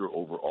the anger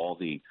over all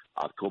the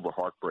October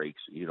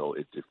heartbreaks.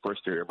 At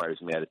first everybody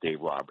was mad at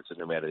Dave Roberts, and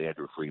they're mad at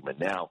Andrew Friedman.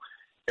 Now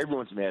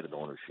everyone's mad at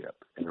ownership,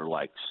 and they're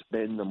like,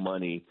 spend the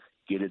money,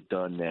 get it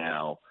done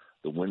now.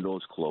 The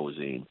window's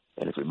closing,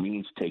 and if it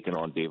means taking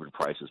on David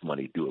Price's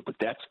money, do it. But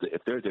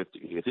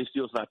if this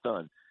deal's not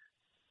done,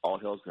 all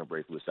hell's going to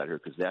break loose out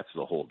here because that's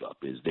the holdup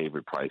is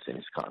David Price and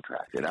his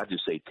contract. And I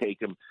just say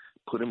take him,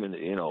 put him in,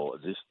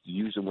 just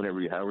use him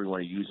however you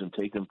want to use him.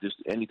 Take him, just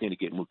anything to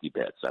get Mookie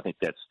Betts. I think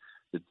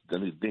I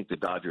think the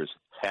Dodgers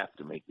have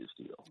to make this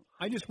deal.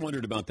 I just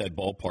wondered about that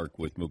ballpark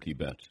with Mookie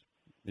Betts.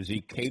 Is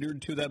he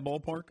catered to that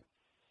ballpark?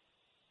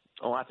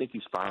 Oh, I think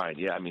he's fine.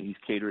 Yeah, I mean he's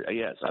catered.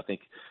 Yes, I think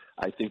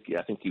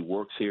he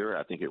works here.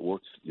 I think it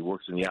works. He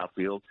works in the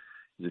outfield.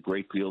 He's a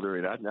great fielder,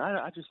 and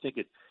I just think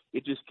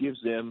it just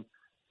gives them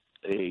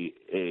a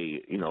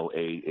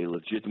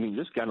legit. I mean,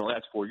 this guy in the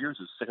last 4 years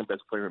is the second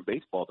best player in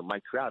baseball to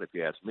Mike Trout, if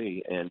you ask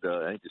me, and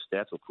I think the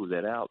stats will prove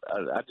that out.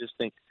 I just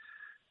think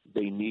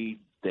they need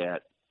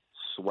that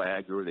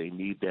swagger. They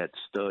need that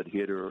stud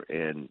hitter,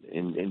 and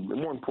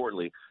more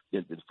importantly,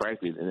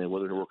 frankly, and then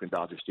whether they work in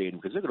Dodger Stadium,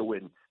 because they're going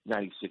to win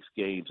 96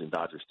 games in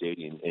Dodger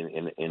Stadium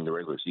in the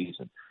regular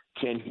season.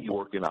 Can he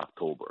work in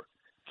October?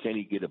 Can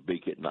he get a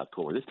big hit in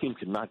October? This team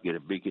cannot get a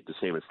big hit to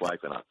save its life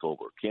in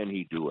October. Can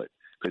he do it?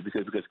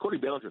 Because Cody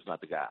Bellinger is not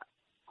the guy.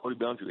 Cody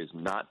Bellinger is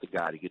not the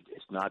guy to get.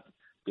 It's not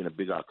been a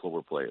big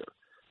October player.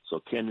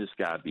 So can this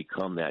guy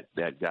become that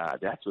guy?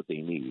 That's what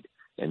they need,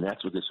 and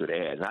that's what this would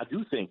add. And I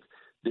do think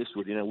this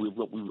would,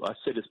 I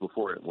said this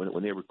before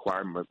when they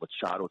required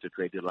Machado to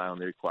trade deadline,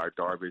 they required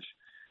Darvish.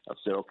 I've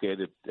said, okay,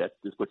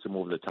 this puts them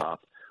over the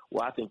top.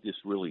 Well, I think this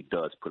really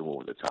does put them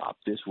over the top.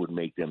 This would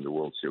make them the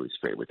World Series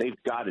favorite.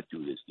 They've got to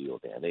do this deal,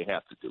 Dan. They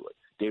have to do it.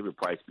 David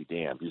Price be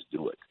damned. Just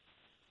do it.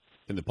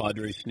 Can the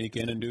Padres sneak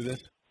in and do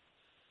this?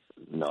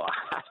 No,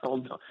 I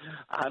don't know.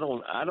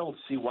 I don't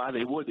see why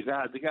they would. The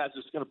guy's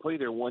just going to play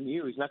there 1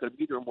 year. He's not going to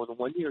be there more than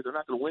 1 year. They're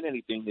not going to win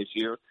anything this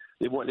year.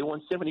 They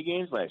won 70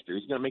 games last year.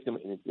 He's going to make them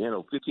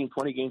 15,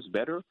 20 games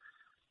better.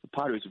 The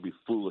Padres would be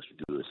foolish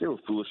to do this. They were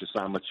foolish to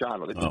sign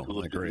Machado. They'd be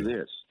foolish to do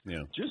this.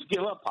 Yeah. Just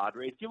give up,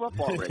 Padres. Give up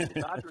already.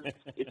 The Dodgers,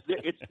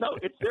 it's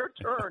their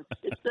turn.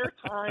 It's their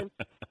time.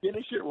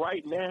 Finish it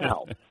right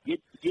now.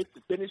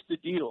 Finish the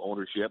deal,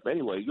 ownership.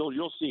 Anyway,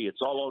 you'll see. It's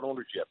all on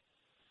ownership.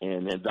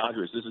 And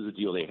Dodgers, this is a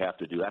deal they have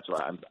to do. That's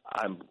why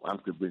I'm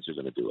convinced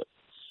they're going to do it.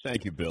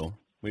 Thank you, Bill.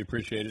 We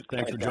appreciate it.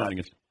 Thanks for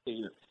joining us.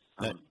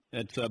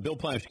 That's Bill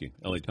Plaschke,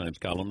 LA Times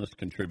columnist,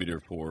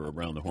 contributor for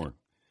Around the Horn.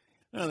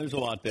 Now, there's a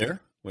lot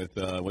there with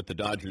what the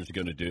Dodgers are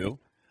going to do.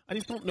 I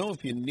just don't know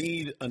if you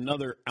need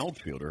another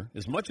outfielder.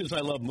 As much as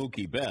I love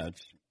Mookie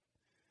Betts,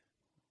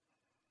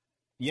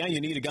 yeah, you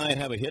need a guy to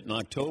have a hit in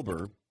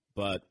October,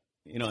 but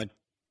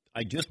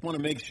I just want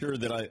to make sure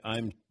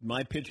that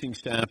my pitching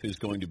staff is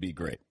going to be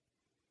great.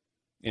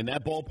 In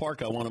that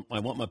ballpark, I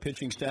want my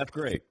pitching staff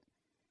great.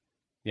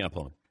 Yeah,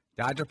 Paul.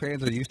 Dodger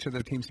fans are used to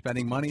their team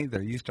spending money.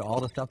 They're used to all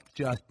the stuff.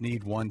 Just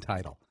need one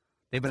title.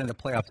 They've been in the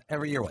playoffs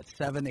every year,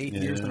 7, 8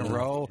 years in a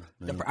row.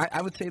 Yeah.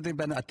 I would say they've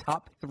been a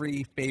top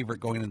 3 favorite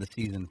going into the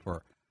season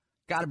for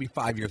got to be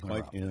 5 years in a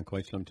row. Yeah,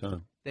 quite some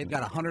time. They've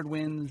got 100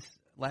 wins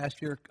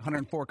last year,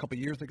 104 a couple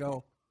years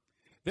ago.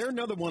 They're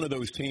another one of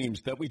those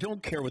teams that we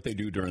don't care what they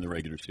do during the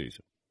regular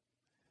season.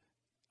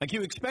 Like,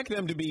 you expect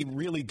them to be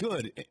really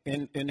good.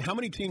 And how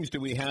many teams do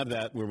we have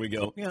that where we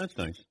go, yeah, that's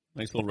nice.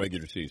 Nice little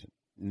regular season.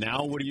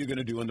 Now what are you going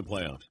to do in the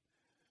playoffs?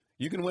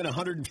 You can win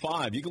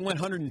 105. You can win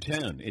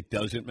 110. It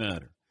doesn't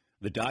matter.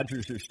 The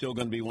Dodgers are still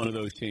going to be one of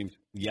those teams.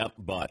 Yep,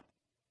 but.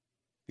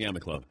 Yeah,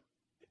 McClellan.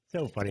 It's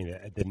so funny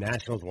that the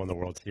Nationals won the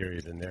World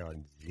Series, and they're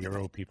on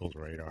zero people's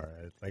radar.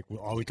 It's like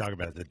all we talk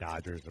about is the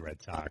Dodgers, the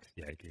Red Sox,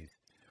 Yankees.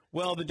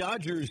 Well, the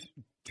Dodgers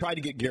tried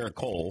to get Garrett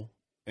Cole,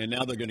 and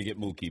now they're going to get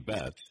Mookie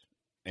Betts.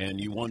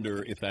 And you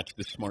wonder if that's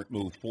the smart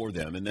move for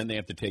them. And then they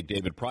have to take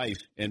David Price.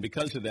 And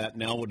because of that,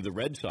 now what are the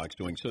Red Sox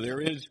doing? So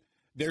there's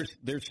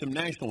some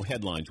national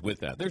headlines with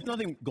that. There's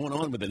nothing going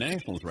on with the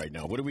Nationals right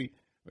now.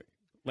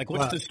 Like,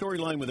 what's the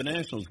storyline with the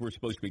Nationals we're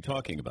supposed to be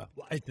talking about?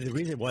 Well, the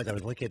reason was I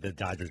was looking at the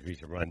Dodgers'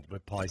 recent run,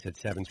 but Paulie said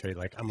 7 straight.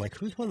 Like, I'm like,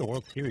 who's won the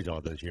World Series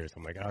all those years?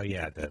 I'm like, oh,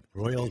 yeah, the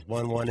Royals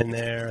won one in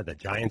there. The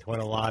Giants won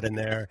a lot in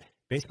there.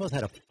 Baseball's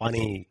had a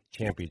funny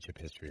championship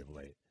history of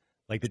late.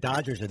 Like, the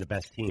Dodgers are the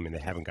best team, and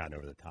they haven't gotten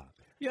over the top.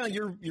 Yeah,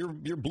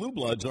 your Blue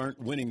Bloods aren't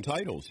winning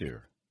titles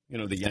here. You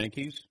know, the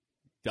Yankees,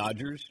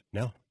 Dodgers.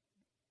 No.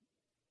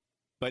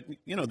 But,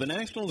 you know, the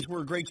Nationals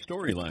were a great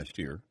story last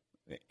year.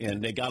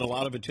 And they got a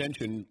lot of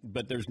attention,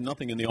 but there's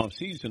nothing in the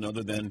offseason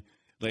other than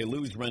they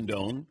lose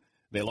Rendon.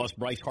 They lost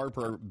Bryce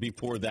Harper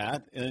before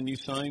that, and you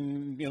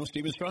sign,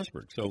 Steven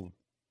Strasburg. So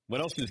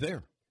what else is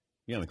there?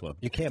 Yeah, the club.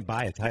 You can't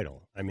buy a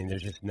title. I mean,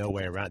 there's just no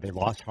way around. They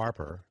lost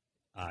Harper.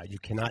 You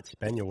cannot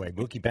spend your way.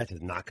 Mookie Betts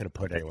is not going to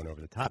put anyone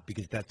over the top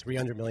because that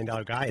 $300 million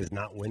guy is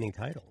not winning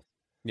titles.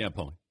 Yeah,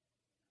 Paulie.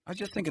 I was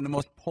just thinking the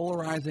most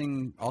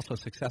polarizing, also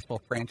successful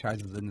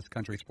franchises in this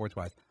country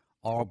sports-wise,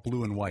 all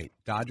blue and white.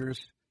 Dodgers,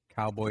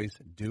 Cowboys,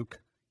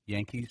 Duke,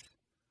 Yankees.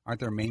 Aren't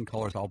their main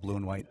colors all blue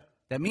and white?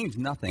 That means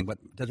nothing, but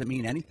does it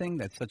mean anything?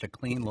 That's such a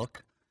clean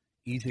look,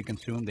 easy to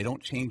consume. They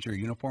don't change their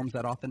uniforms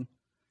that often.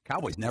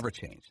 Cowboys never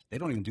change. They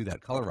don't even do that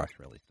color rush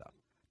really stuff.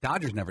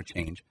 Dodgers never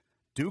change.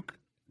 Duke,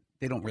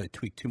 they don't really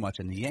tweak too much,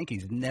 and the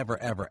Yankees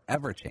never, ever,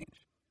 ever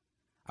change.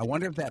 I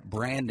wonder if that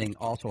branding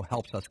also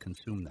helps us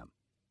consume them.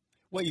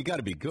 Well, you got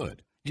to be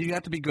good. You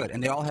have to be good,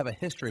 and they all have a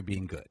history of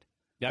being good.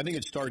 Yeah, I think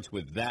it starts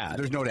with that.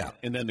 There's no doubt.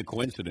 And then the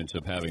coincidence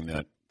of having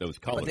those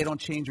colors. But they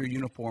don't change their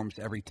uniforms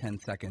every 10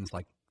 seconds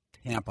like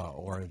Tampa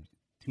or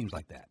teams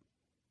like that.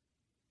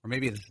 Or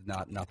maybe this is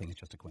nothing. It's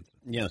just a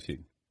coincidence. Yes,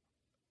 Steve.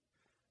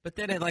 But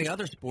then in like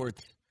other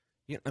sports,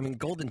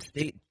 Golden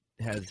State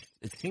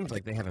it seems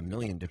like they have a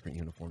million different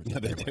uniforms. Yeah,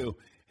 they do.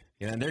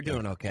 Yeah, and they're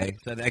doing okay.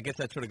 So I guess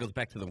that sort of goes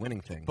back to the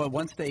winning thing. But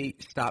once they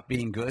stop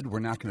being good, we're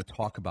not going to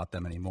talk about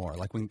them anymore.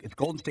 Like if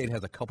Golden State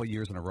has a couple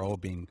years in a row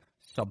of being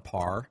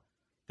subpar,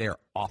 they're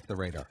off the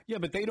radar. Yeah,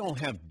 but they don't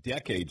have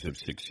decades of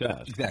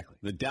success. Exactly.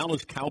 The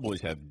Dallas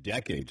Cowboys have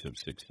decades of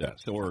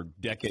success or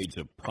decades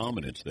of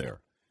prominence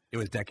there. It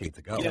was decades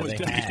ago. Yeah, they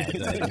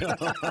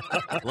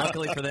had.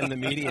 Luckily for them, the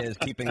media is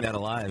keeping that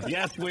alive.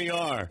 Yes, we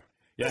are.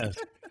 Yes.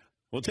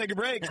 We'll take a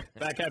break.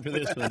 Back after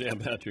this on the Dan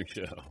Patrick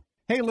Show.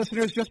 Hey,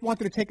 listeners, just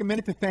wanted to take a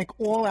minute to thank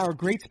all our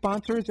great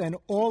sponsors and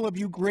all of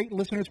you great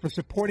listeners for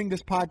supporting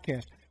this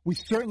podcast. We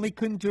certainly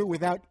couldn't do it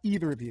without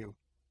either of you.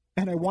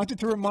 And I wanted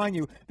to remind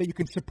you that you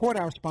can support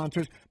our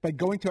sponsors by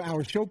going to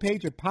our show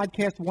page at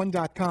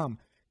podcast1.com,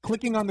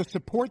 clicking on the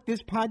Support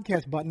This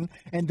Podcast button,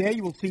 and there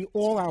you will see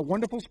all our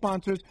wonderful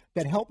sponsors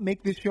that help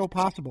make this show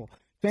possible.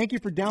 Thank you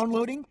for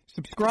downloading,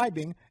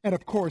 subscribing, and,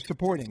 of course,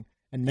 supporting.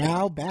 And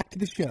now, back to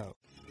the show.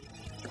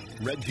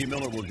 Reggie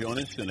Miller will join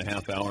us in a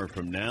half hour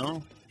from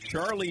now.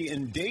 Charlie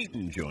in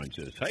Dayton joins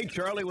us. Hey,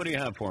 Charlie, what do you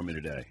have for me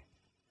today?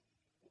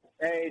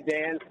 Hey,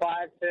 Dan,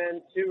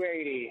 5'10",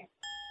 280.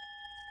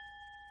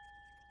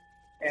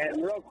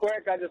 And real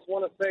quick, I just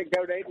want to say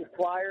go Dayton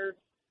Flyers.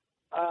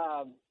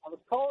 I was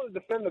calling to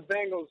defend the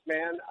Bengals,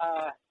 man.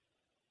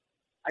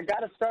 I got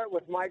to start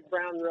with Mike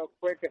Brown real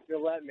quick, if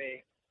you'll let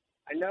me.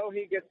 I know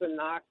he gets a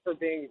knock for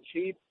being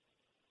cheap,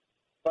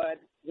 but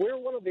we're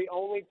one of the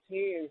only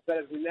teams that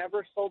has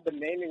never sold the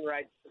naming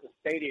rights to the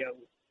stadium.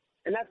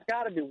 And that's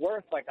got to be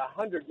worth like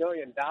 $100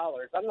 million.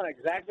 I'm not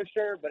exactly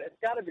sure, but it's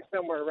got to be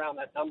somewhere around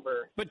that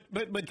number. But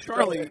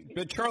Charlie,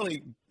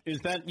 is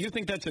that you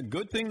think that's a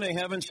good thing they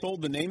haven't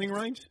sold the naming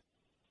rights?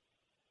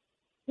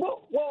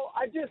 Well,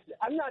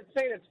 I'm not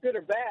saying it's good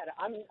or bad.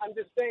 I'm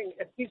just saying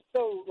if he's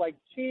so like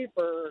cheap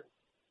or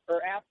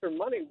after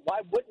money, why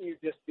wouldn't you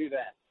just do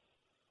that?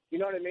 You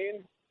know what I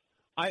mean?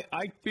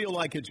 I feel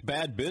like it's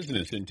bad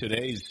business in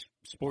today's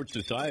sports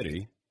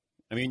society.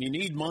 I mean, you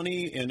need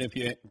money, and if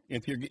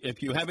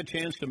you have a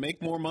chance to make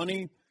more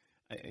money,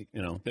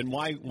 then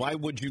why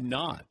would you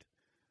not?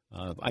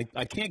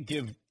 I can't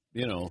give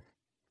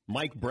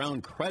Mike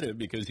Brown credit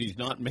because he's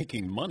not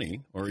making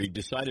money or he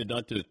decided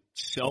not to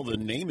sell the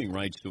naming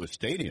rights to a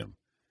stadium.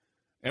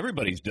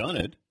 Everybody's done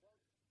it.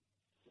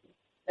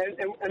 And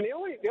the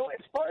only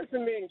as far as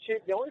them being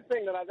cheap, the only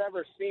thing that I've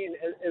ever seen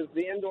is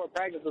the indoor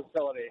practice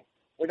facility.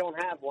 We don't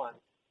have one.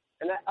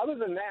 And other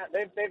than that,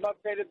 they've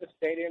updated the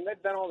stadium.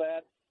 They've done all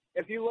that.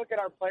 If you look at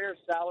our players'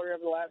 salary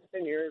over the last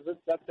 10 years, it's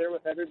up there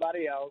with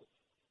everybody else.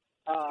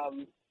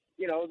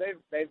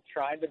 They've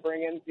tried to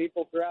bring in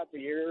people throughout the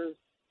years.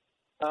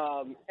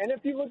 And if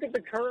you look at the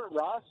current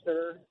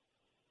roster,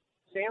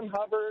 Sam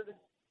Hubbard,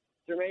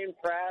 Jermaine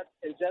Pratt,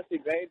 and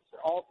Jesse Bates,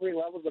 all three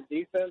levels of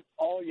defense,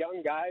 all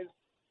young guys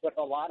with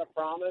a lot of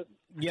promise.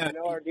 Yeah.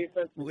 Our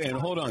defense. And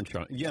hold on,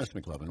 Charlie. Yes,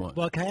 McLovin. What?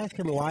 Well, can I ask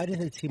him, why does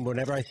it seem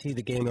whenever I see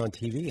the game on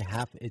TV,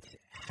 it's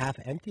half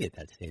empty at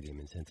that stadium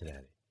in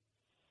Cincinnati?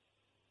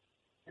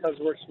 Because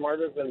we're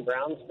smarter than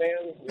Browns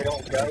fans. We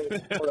don't go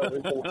for a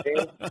losing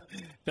team.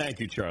 Thank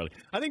you, Charlie.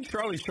 I think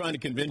Charlie's trying to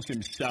convince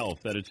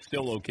himself that it's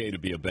still okay to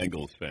be a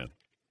Bengals fan.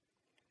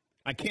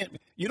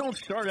 You don't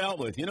start out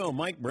with,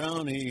 Mike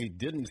Brown, he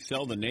didn't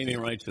sell the naming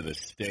rights to the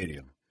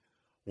stadium.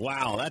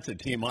 Wow, that's a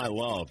team I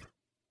love.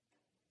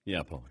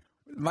 Yeah, Paul.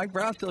 Mike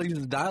Brown still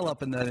uses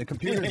dial-up in the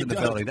computers in the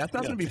building. That's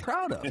nothing to be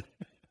proud of.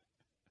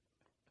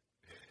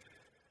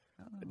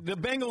 The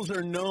Bengals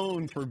are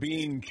known for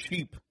being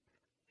cheap.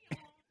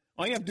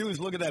 All you have to do is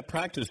look at that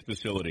practice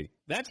facility.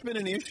 That's been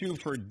an issue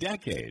for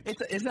decades.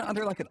 Isn't it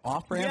under like an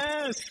off-ramp?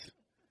 Yes.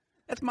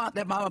 That mom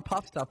and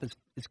pop stuff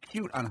is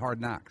cute on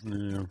Hard Knocks.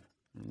 Yeah.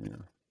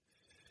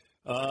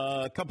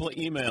 A couple of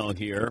email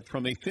here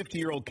from a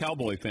 50-year-old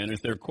Cowboy fan.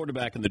 Is there a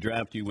quarterback in the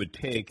draft you would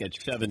take at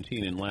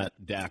 17 and let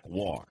Dak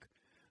walk?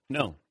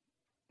 No,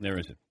 there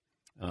isn't.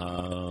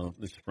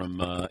 This is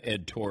from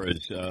Ed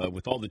Torres.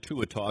 With all the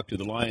Tua talk, do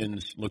the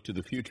Lions look to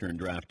the future and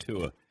draft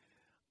Tua?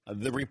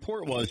 The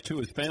report was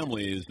Tua's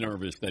family is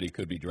nervous that he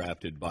could be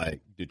drafted by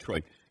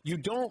Detroit. You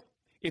don't,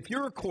 if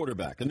you're a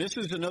quarterback, and this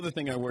is another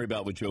thing I worry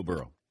about with Joe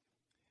Burrow,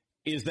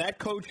 is that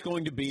coach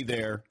going to be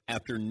there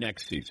after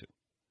next season?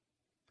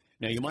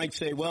 Now, you might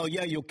say, well,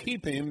 yeah, you'll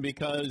keep him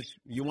because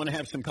you want to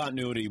have some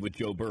continuity with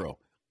Joe Burrow.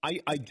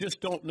 I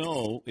just don't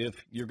know if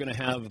you're going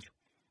to have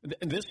 –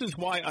 this is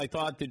why I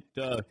thought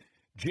that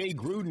Jay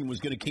Gruden was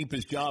going to keep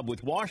his job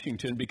with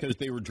Washington because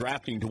they were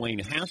drafting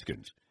Dwayne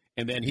Haskins,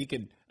 and then he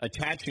could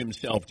attach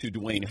himself to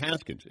Dwayne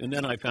Haskins. And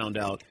then I found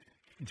out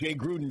Jay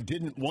Gruden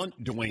didn't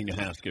want Dwayne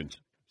Haskins.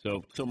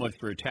 So much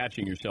for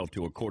attaching yourself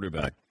to a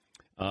quarterback.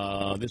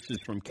 This is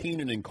from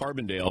Keenan in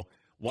Carbondale.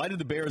 Why did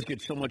the Bears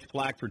get so much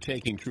flack for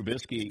taking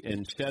Trubisky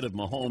instead of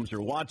Mahomes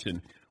or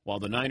Watson while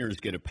the Niners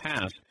get a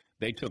pass?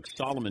 They took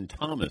Solomon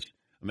Thomas.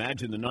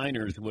 Imagine the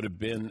Niners would have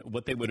been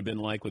what they would have been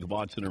like with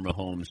Watson or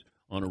Mahomes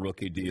on a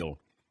rookie deal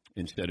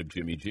instead of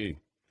Jimmy G.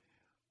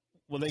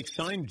 Well, they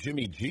signed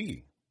Jimmy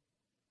G,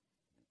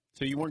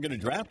 so you weren't going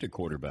to draft a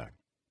quarterback.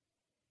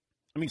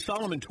 I mean,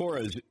 Solomon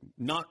Thomas is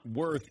not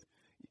worth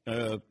that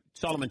high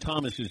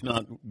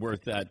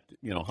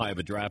of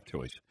a draft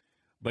choice.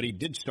 But he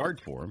did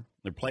start for him.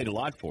 They played a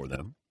lot for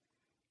them.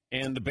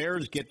 And the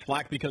Bears get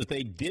flack because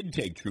they did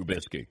take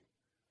Trubisky.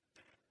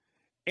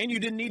 And you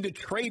didn't need to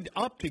trade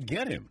up to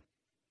get him.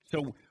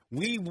 So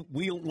we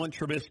want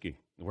Trubisky.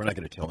 We're not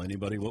going to tell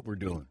anybody what we're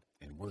doing.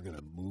 And we're going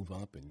to move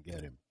up and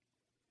get him.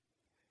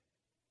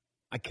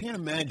 I can't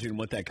imagine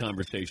what that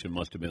conversation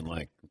must have been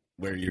like,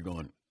 where you're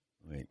going,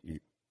 wait,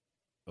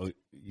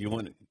 you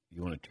want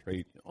to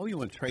trade? Oh, you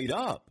want to trade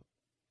up?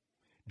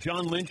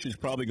 John Lynch is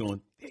probably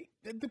going, hey,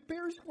 the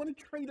Bears want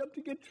to trade up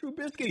to get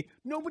Trubisky.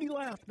 Nobody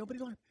laughed.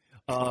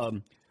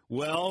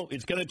 Well,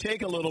 it's going to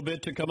take a little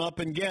bit to come up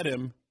and get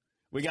him.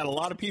 We got a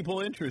lot of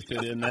people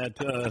interested in that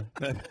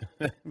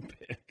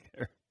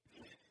pick.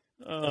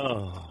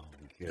 Oh,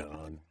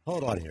 God.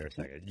 Hold on here a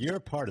second. You're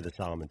part of the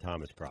Solomon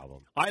Thomas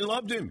problem. I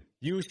loved him.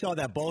 You saw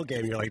that bowl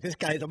game. You're like, this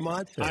guy's a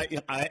monster.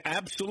 I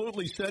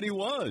absolutely said he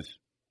was.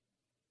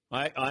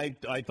 I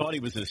thought he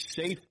was a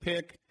safe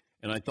pick.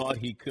 And I thought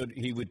he could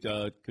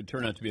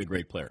turn out to be a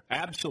great player.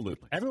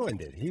 Absolutely. Everyone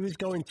did. He was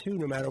going to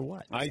no matter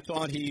what. I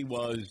thought he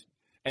was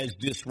as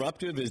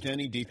disruptive as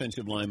any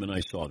defensive lineman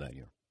I saw that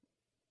year.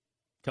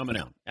 Coming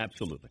out.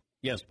 Absolutely.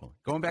 Yes, Paul.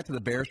 Going back to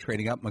the Bears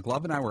trading up,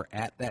 McLove and I were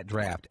at that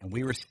draft, and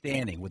we were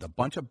standing with a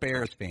bunch of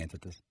Bears fans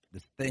at this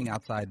thing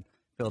outside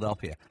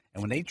Philadelphia.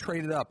 And when they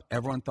traded up,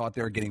 everyone thought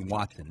they were getting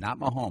Watson, not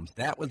Mahomes.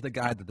 That was the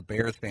guy that the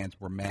Bears fans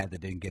were mad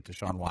that didn't get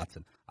Deshaun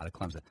Watson out of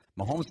Clemson.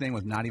 Mahomes' name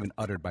was not even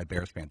uttered by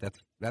Bears fans.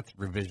 That's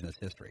revisionist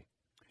history.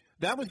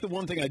 That was the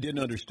one thing I didn't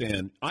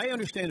understand. I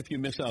understand if you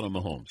miss out on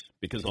Mahomes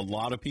because a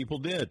lot of people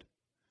did.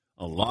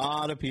 A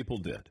lot of people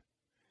did.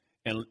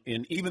 And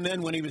even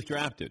then when he was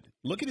drafted,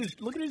 look at his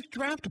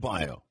draft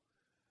bio.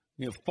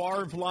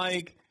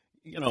 Favre-like,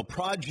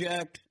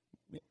 project,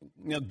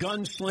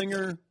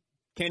 gunslinger,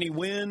 can he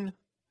win?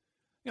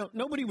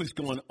 Nobody was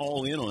going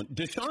all in on.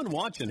 Deshaun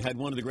Watson had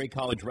one of the great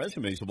college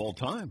resumes of all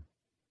time.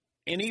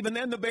 And even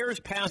then, the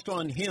Bears passed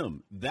on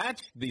him.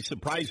 That's the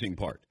surprising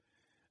part.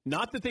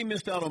 Not that they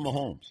missed out on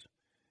Mahomes,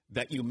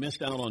 that you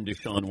missed out on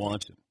Deshaun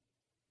Watson.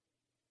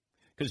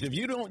 Because if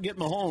you don't get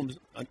Mahomes,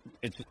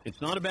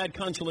 it's not a bad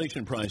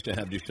consolation prize to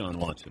have Deshaun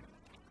Watson.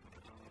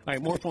 All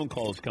right, more phone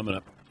calls coming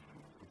up.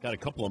 Got a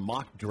couple of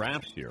mock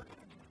drafts here.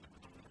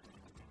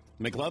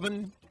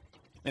 McLovin,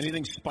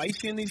 anything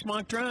spicy in these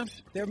mock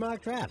drafts? They're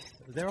mock drafts.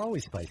 They're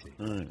always spicy.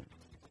 All right. We'll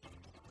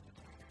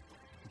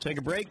take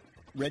a break.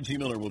 Reggie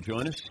Miller will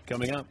join us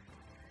coming up.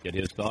 Get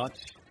his thoughts.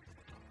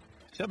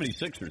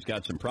 76ers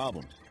got some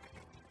problems.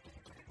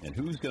 And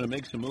who's going to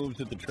make some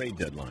moves at the trade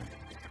deadline?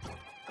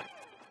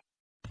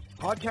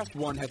 Podcast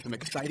One has some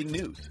exciting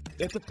news.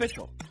 It's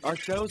official. Our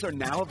shows are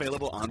now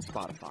available on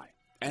Spotify.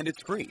 And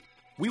it's free.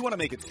 We want to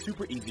make it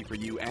super easy for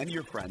you and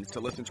your friends to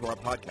listen to our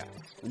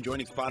podcasts. And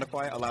joining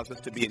Spotify allows us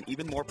to be in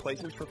even more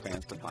places for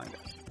fans to find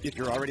us. If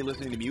you're already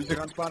listening to music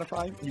on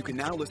Spotify, you can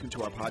now listen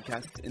to our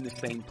podcasts in the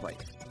same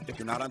place. If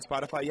you're not on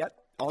Spotify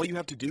yet, all you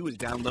have to do is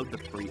download the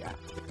free app.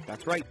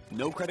 That's right,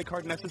 no credit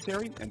card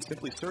necessary, and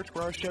simply search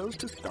for our shows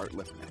to start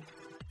listening.